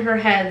caressing her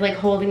head, like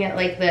holding it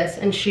like this,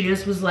 and she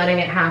just was letting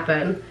it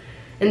happen.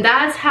 And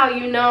that's how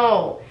you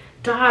know.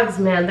 Dogs,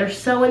 man, they're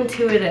so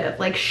intuitive.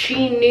 Like,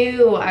 she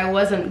knew I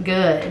wasn't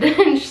good.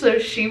 And so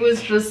she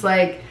was just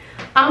like,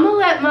 I'm gonna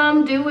let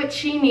mom do what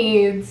she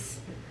needs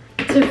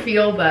to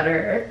feel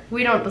better.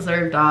 We don't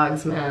deserve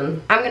dogs,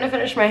 man. I'm gonna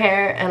finish my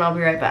hair and I'll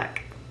be right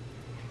back.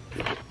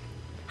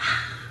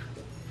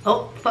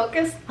 Oh,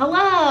 focus.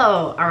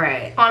 Hello. All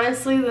right.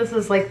 Honestly, this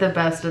is like the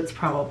best it's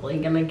probably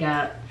gonna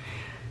get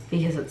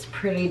because it's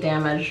pretty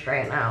damaged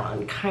right now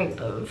and kind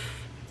of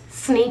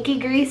sneaky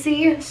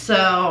greasy.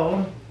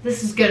 So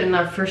this is good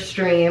enough for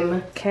stream.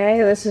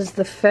 Okay, this is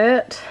the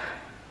fit.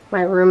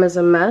 My room is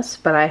a mess,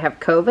 but I have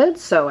COVID,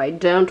 so I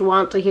don't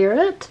want to hear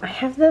it. I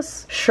have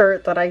this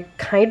shirt that I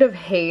kind of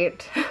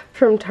hate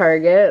from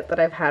Target that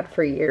I've had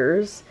for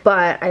years,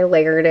 but I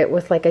layered it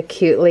with like a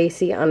cute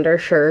lacy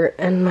undershirt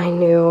and my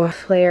new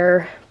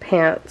flare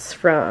pants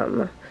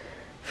from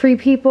Free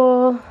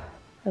People.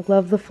 I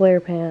love the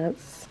flare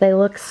pants. They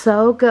look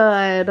so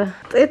good.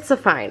 It's a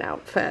fine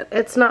outfit.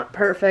 It's not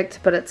perfect,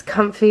 but it's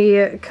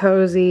comfy,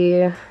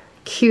 cozy,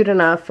 cute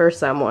enough for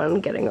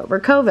someone getting over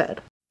COVID.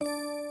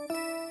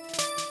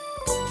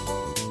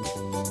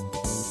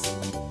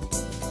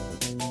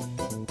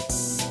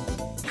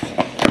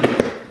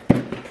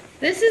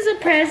 This is a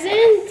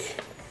present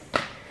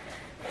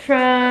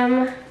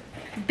from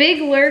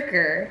Big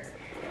Lurker,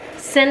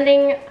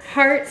 sending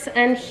hearts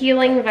and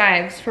healing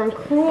vibes from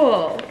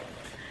Cruel.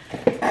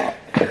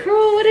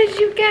 Cruel, what did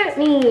you get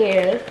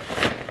me?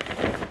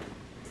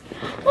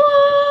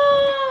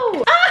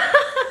 Oh!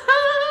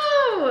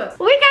 Oh!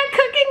 We got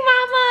Cooking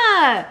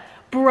Mama!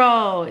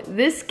 Bro,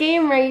 this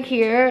game right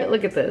here,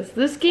 look at this.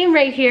 This game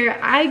right here,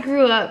 I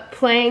grew up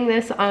playing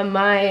this on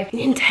my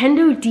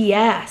Nintendo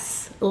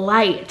DS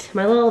Lite,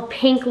 my little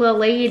pink little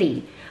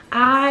lady.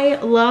 I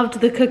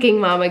loved the Cooking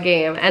Mama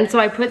game, and so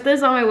I put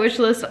this on my wish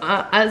list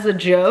as a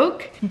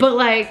joke, but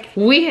like,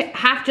 we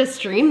have to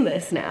stream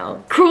this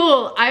now.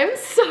 Cool, I'm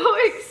so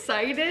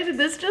excited.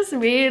 This just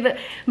made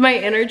my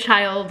inner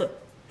child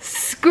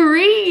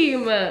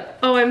scream.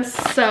 Oh, I'm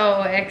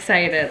so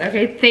excited.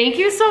 Okay, thank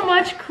you so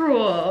much,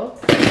 Cruel.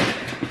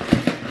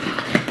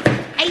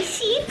 I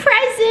see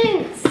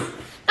presents.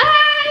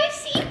 I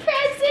see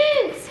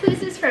presents. Who's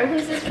this from?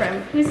 Who's this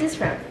from? Who's this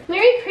from?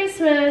 Merry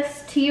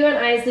Christmas to you and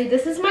Isley.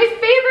 This is my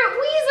favorite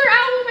Weezer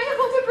album. I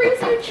hope it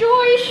brings you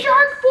joy.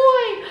 Shark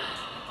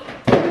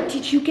Boy.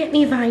 Did you get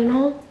me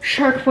vinyl?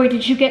 Shark Boy,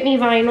 did you get me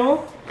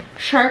vinyl?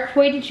 Shark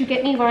Boy, did you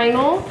get me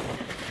vinyl?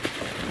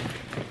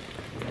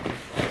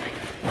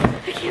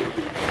 I can't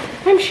believe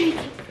it. I'm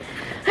shaking.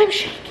 I'm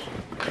shaking.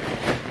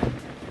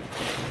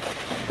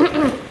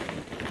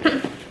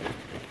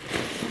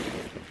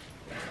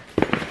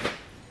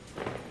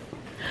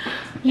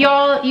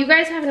 Y'all, you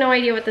guys have no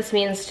idea what this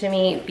means to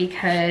me,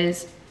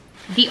 because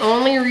the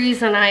only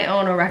reason I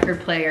own a record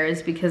player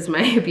is because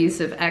my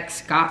abusive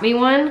ex got me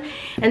one.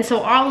 And so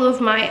all of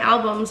my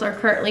albums are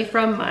currently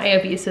from my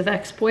abusive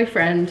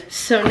ex-boyfriend.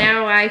 So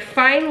now I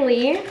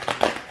finally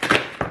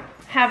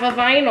have a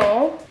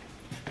vinyl.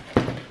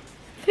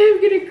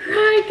 I'm gonna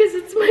cry because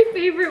it's my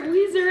favorite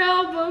Weezer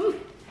album.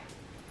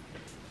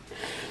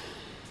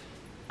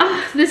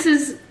 Oh, this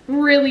is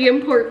really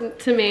important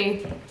to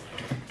me.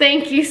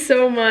 Thank you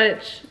so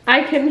much.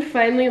 I can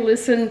finally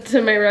listen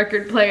to my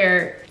record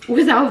player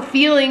without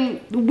feeling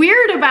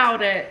weird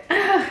about it.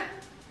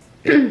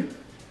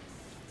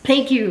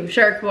 Thank you,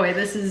 Shark Boy.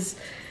 This is...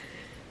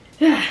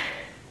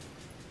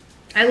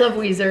 I love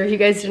Weezer. You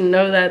guys didn't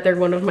know that. They're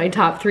one of my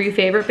top 3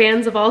 favorite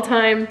bands of all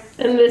time.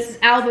 And this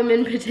album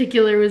in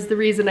particular was the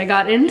reason I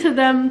got into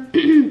them.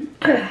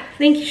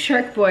 Thank you,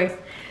 Shark Boy.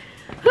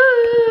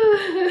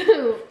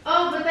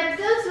 Oh, but that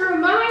does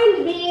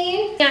remind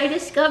me. I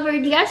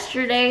discovered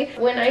yesterday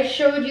when I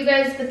showed you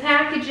guys the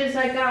packages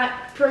I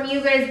got from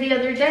you guys the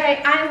other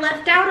day, I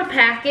left out a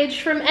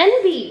package from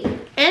Envy.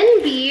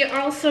 Envy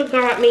also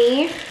got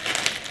me.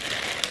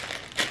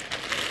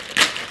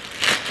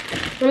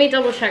 Let me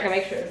double check and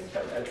make sure this is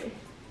from Envy.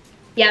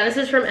 Yeah, this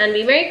is from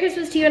Envy. Merry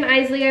Christmas to you and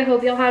Isley. I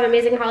hope you'll have an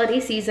amazing holiday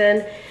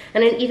season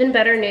and an even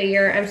better new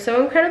year. I'm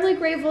so incredibly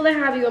grateful to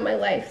have you in my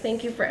life.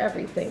 Thank you for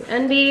everything.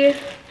 Envy,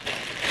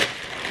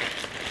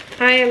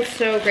 I am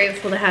so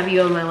grateful to have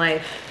you in my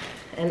life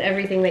and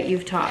everything that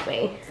you've taught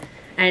me.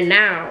 And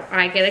now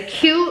I get a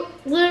cute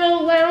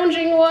little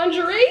lounging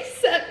lingerie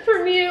set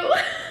from you.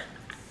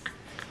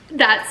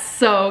 That's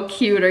so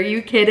cute, are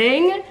you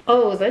kidding?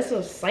 Oh, this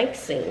is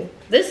sexy.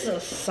 This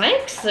is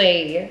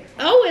sexy.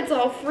 Oh, it's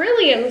all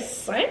frilly and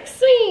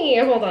sexy.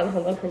 Hold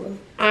on.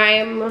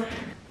 I'm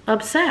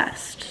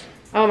obsessed.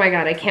 Oh my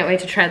God, I can't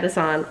wait to try this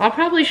on. I'll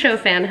probably show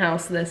Fan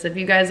House this if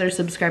you guys are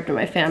subscribed to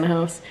my Fan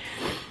House.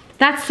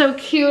 That's so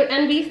cute,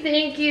 Envy,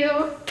 thank you.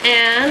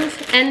 And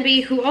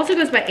Envy, who also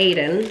goes by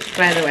Aiden,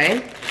 by the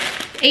way.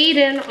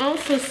 Aiden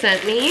also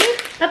sent me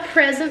a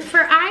present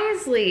for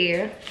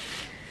Isley.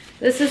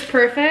 This is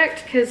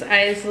perfect because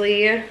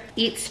Isley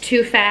eats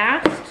too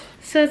fast.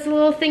 So it's a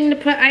little thing to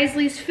put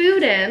Isley's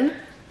food in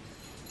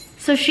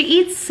so she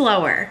eats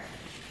slower.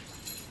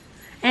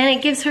 And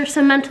it gives her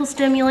some mental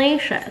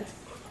stimulation.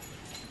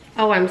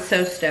 Oh, I'm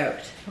so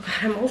stoked. Oh God,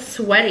 I'm all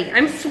sweaty.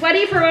 I'm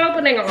sweaty from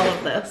opening all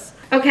of this.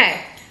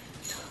 Okay,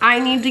 I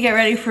need to get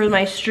ready for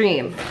my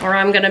stream or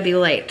I'm gonna be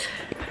late.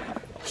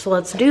 So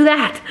let's do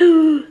that.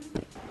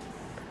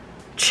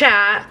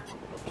 Chat,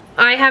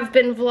 I have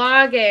been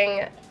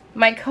vlogging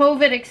my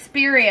COVID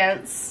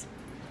experience.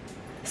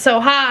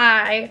 So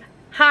hi.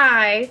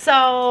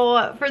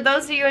 So for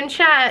those of you in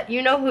chat,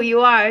 you know who you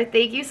are.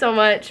 Thank you so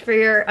much for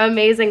your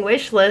amazing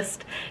wish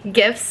list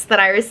gifts that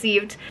I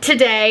received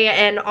today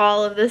and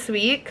all of this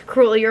week.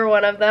 Cruel, you're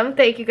one of them.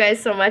 Thank you guys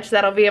so much.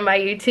 That'll be in my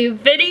YouTube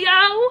video.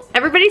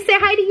 Everybody say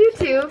hi to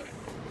YouTube.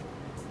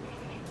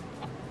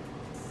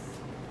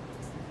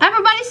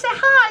 Everybody say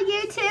hi,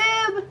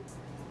 YouTube.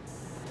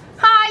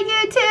 Hi,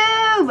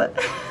 YouTube.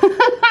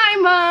 Hi,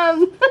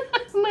 Mom.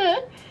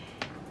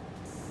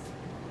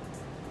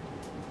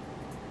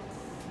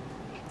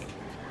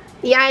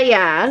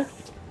 Yeah.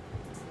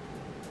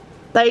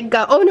 There you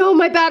go. Oh no,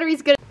 my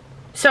battery's gonna...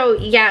 So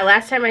yeah,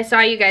 last time I saw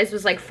you guys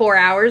was like 4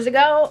 hours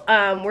ago.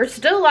 We're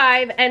still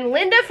live, and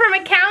Linda from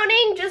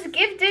accounting just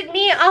gifted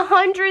me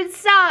 100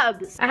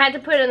 subs. I had to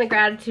put it in the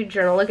gratitude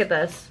journal. Look at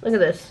this. Look at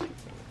this.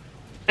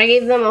 I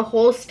gave them a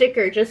whole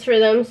sticker just for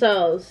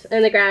themselves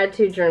in the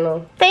gratitude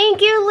journal.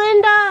 Thank you,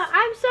 Linda.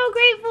 I'm so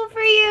grateful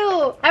for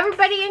you.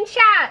 Everybody in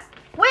chat,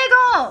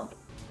 wiggle.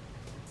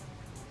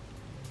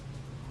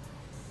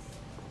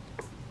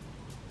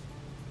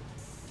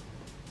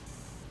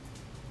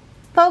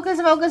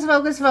 Focus, focus,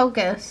 focus,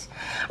 focus.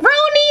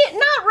 Roni,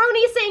 not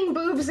Roni saying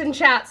boobs in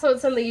chat so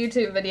it's in the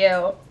YouTube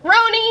video.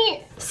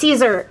 Roni!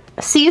 Caesar,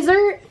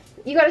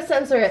 you gotta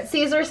censor it.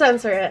 Caesar,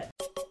 censor it.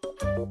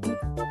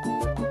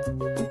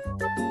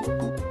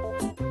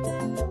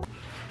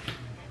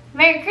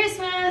 Merry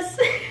Christmas!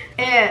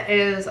 It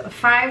is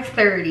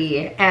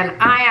 5:30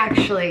 and I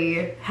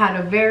actually had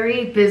a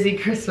very busy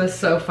Christmas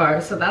so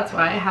far, so that's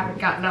why I haven't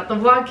gotten out the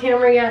vlog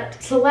camera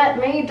yet. So let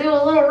me do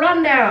a little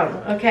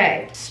rundown.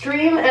 Okay,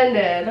 stream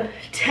ended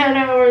 10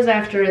 hours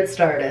after it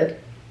started.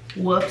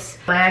 Whoops.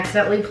 I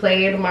accidentally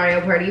played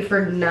Mario Party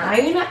for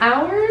 9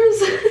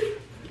 hours.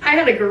 I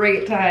had a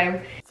great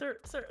time. Sir,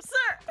 take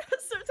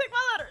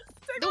my letters.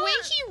 Take The my way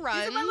letters. he runs.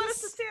 These are my letters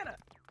to Santa.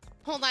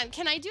 Hold on,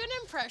 can I do an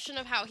impression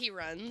of how he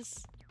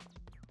runs?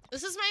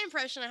 This is my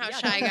impression of how Yeah.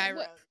 Shy Guy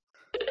runs.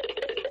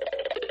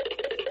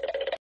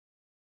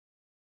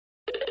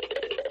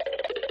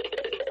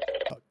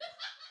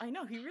 I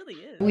know, he really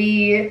is.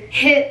 We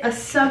hit a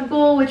sub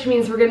goal, which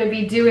means we're gonna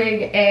be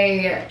doing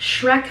a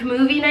Shrek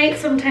movie night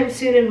sometime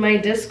soon in my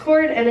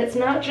Discord, and it's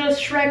not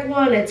just Shrek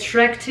 1, it's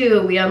Shrek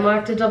 2. We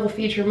unlocked a double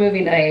feature movie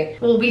night.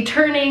 We'll be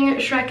turning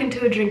Shrek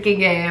into a drinking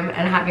game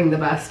and having the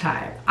best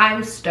time.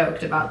 I'm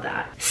stoked about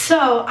that.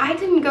 So I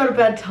didn't go to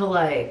bed till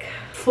like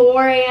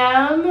 4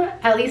 a.m.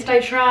 At least I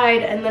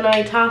tried, and then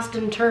I tossed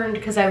and turned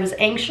because I was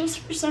anxious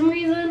for some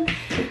reason.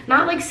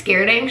 Not like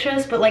scared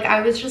anxious, but like I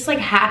was just like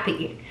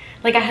happy.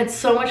 Like I had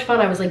so much fun,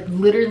 I was like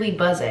literally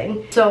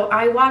buzzing. So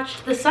I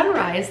watched the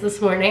sunrise this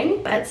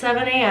morning at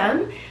 7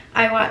 a.m.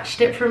 I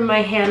watched it from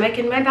my hammock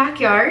in my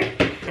backyard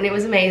and it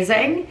was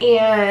amazing.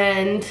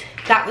 And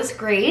that was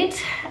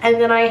great. And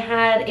then I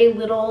had a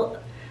little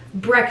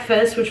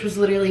breakfast, which was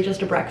literally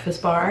just a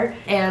breakfast bar,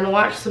 and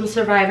watched some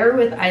Survivor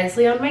with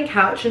Isley on my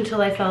couch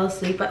until I fell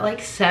asleep at like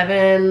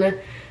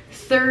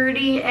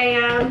 7:30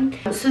 a.m.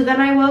 So then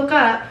I woke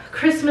up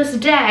Christmas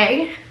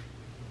Day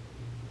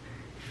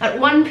at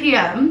 1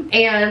 p.m.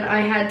 and I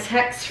had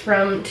texts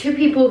from 2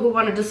 people who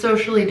wanted to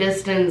socially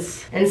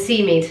distance and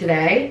see me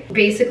today.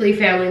 Basically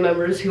family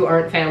members who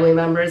aren't family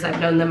members. I've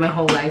known them my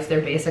whole life. They're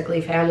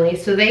basically family.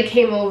 So they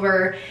came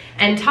over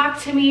and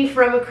talked to me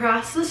from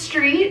across the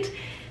street,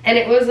 and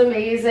it was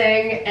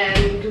amazing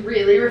and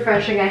really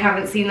refreshing. I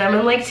haven't seen them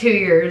in like 2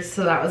 years,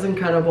 so that was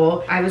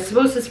incredible. I was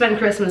supposed to spend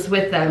Christmas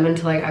with them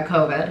until I got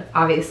COVID,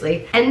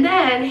 obviously. And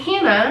then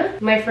Hannah,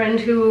 my friend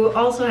who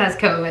also has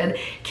COVID,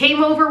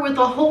 came over with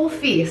a whole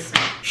feast.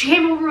 She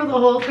came over with a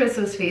whole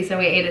Christmas feast and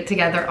we ate it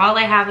together. All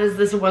I have is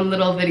this one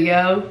little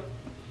video.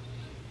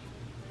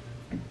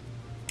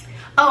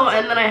 Oh,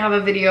 and then I have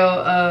a video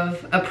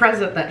of a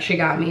present that she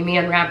got me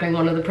unwrapping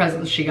one of the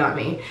presents she got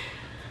me.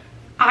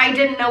 I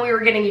didn't know we were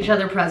getting each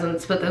other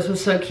presents, but this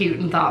was so cute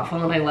and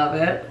thoughtful and I love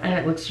it. And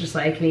it looks just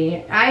like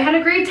me. I had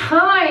a great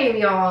time,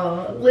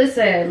 y'all.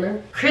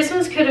 Listen,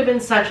 Christmas could have been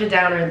such a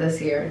downer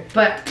this year.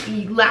 But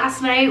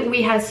last night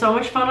we had so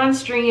much fun on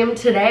stream.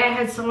 Today I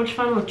had so much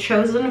fun with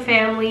chosen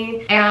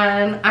family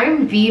and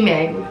I'm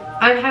beaming.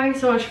 I'm having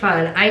so much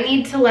fun. I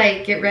need to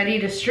like get ready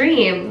to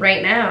stream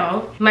right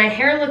now. My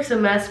hair looks a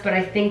mess, but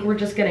I think we're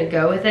just gonna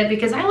go with it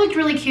because I looked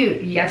really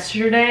cute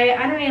yesterday.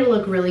 I don't need to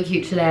look really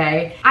cute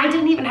today. I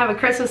didn't even have a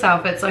Christmas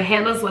outfit, so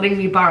Hannah's letting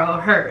me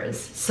borrow hers.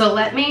 So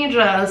let me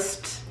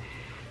just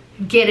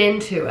get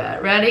into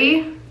it.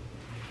 Ready?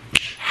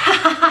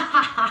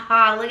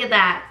 Look at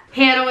that.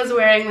 Hannah was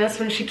wearing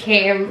this when she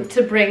came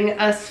to bring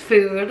us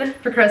food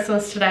for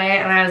Christmas today,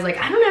 and I was like,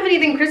 I don't have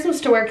anything Christmas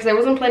to wear because I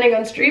wasn't planning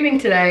on streaming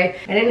today.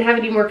 I didn't have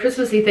any more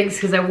Christmassy things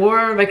because I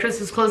wore my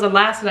Christmas clothes on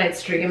last night's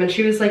stream, and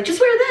she was like, just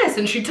wear this,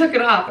 and she took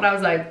it off, and I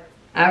was like,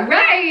 all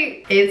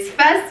right, it's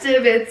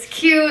festive, it's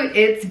cute,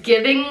 it's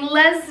giving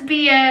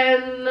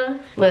lesbian.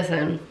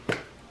 Listen,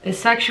 if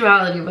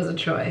sexuality was a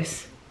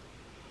choice,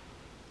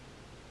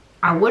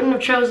 I wouldn't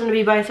have chosen to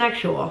be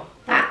bisexual.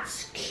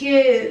 That's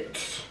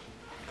cute.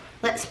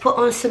 Let's put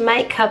on some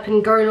makeup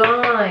and go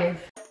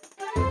live.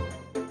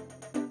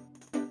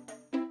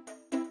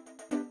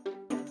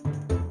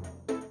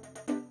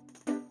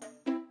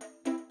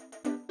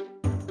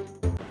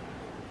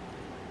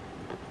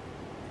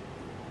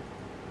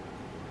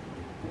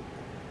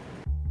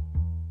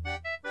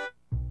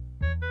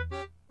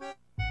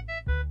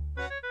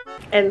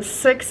 And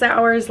 6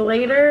 hours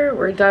later,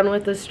 we're done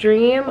with the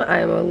stream.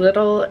 I'm a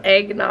little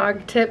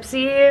eggnog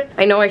tipsy.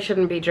 I know I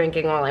shouldn't be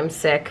drinking while I'm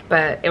sick,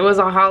 but it was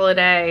a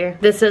holiday.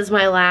 This is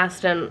my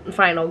last and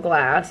final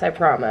glass, I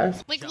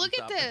promise. Like, look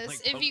at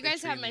this. If you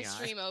guys have my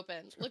stream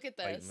open, look at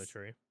this.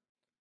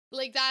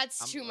 Like,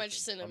 that's too much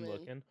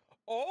cinnamon.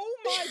 Oh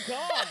my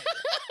god!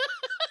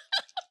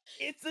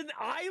 It's an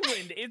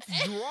island. It's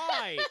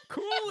dry.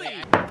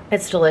 Cooling.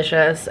 It's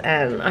delicious,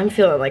 and I'm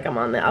feeling like I'm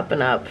on the up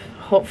and up.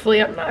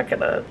 Hopefully I'm not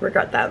gonna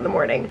regret that in the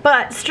morning.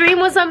 But stream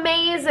was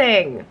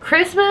amazing.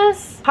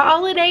 Christmas,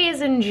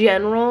 holidays in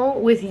general,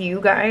 with you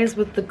guys,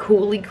 with the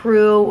Cooley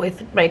crew,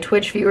 with my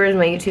Twitch viewers,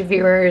 my YouTube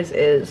viewers,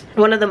 is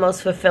one of the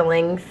most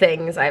fulfilling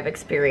things I've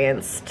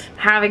experienced.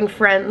 Having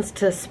friends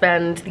to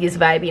spend these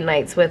vibey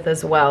nights with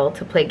as well,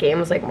 to play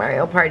games like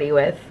Mario Party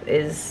with,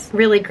 is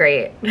really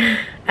great.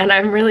 And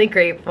I'm really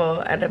grateful,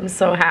 and I'm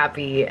so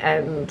happy.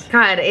 And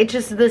God, it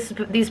just,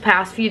 these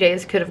past few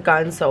days could have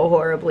gone so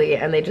horribly,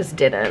 and they just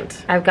didn't.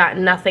 I've got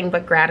nothing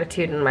but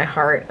gratitude in my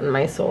heart and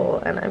my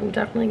soul, and I'm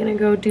definitely gonna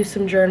go do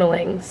some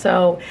journaling.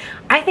 So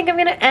I think I'm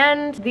gonna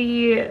end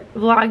the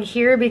vlog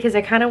here because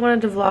I kind of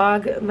wanted to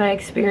vlog my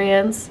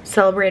experience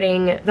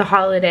celebrating the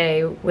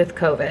holiday with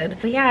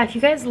COVID. But yeah, if you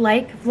guys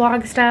like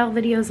vlog style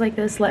videos like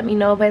this, let me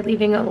know by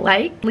leaving a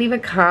like. Leave a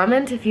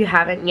comment if you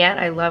haven't yet.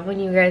 I love when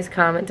you guys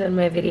comment on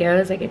my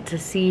videos. I get to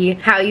see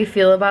how you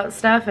feel about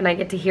stuff, and I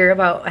get to hear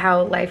about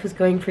how life is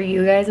going for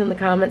you guys in the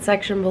comment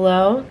section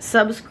below.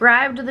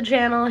 Subscribe to the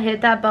channel, hit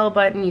that bell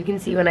button. You can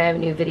see when I have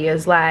new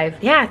videos live.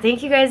 Yeah,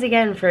 thank you guys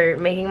again for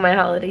making my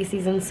holiday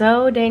season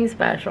so dang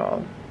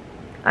special.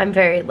 I'm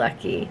very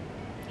lucky.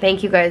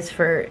 Thank you guys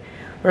for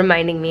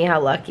reminding me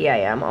how lucky I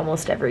am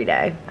almost every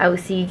day. I will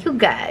see you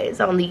guys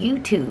on the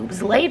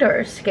YouTubes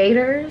later,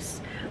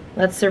 skaters.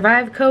 Let's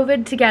survive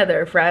COVID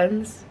together,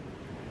 friends.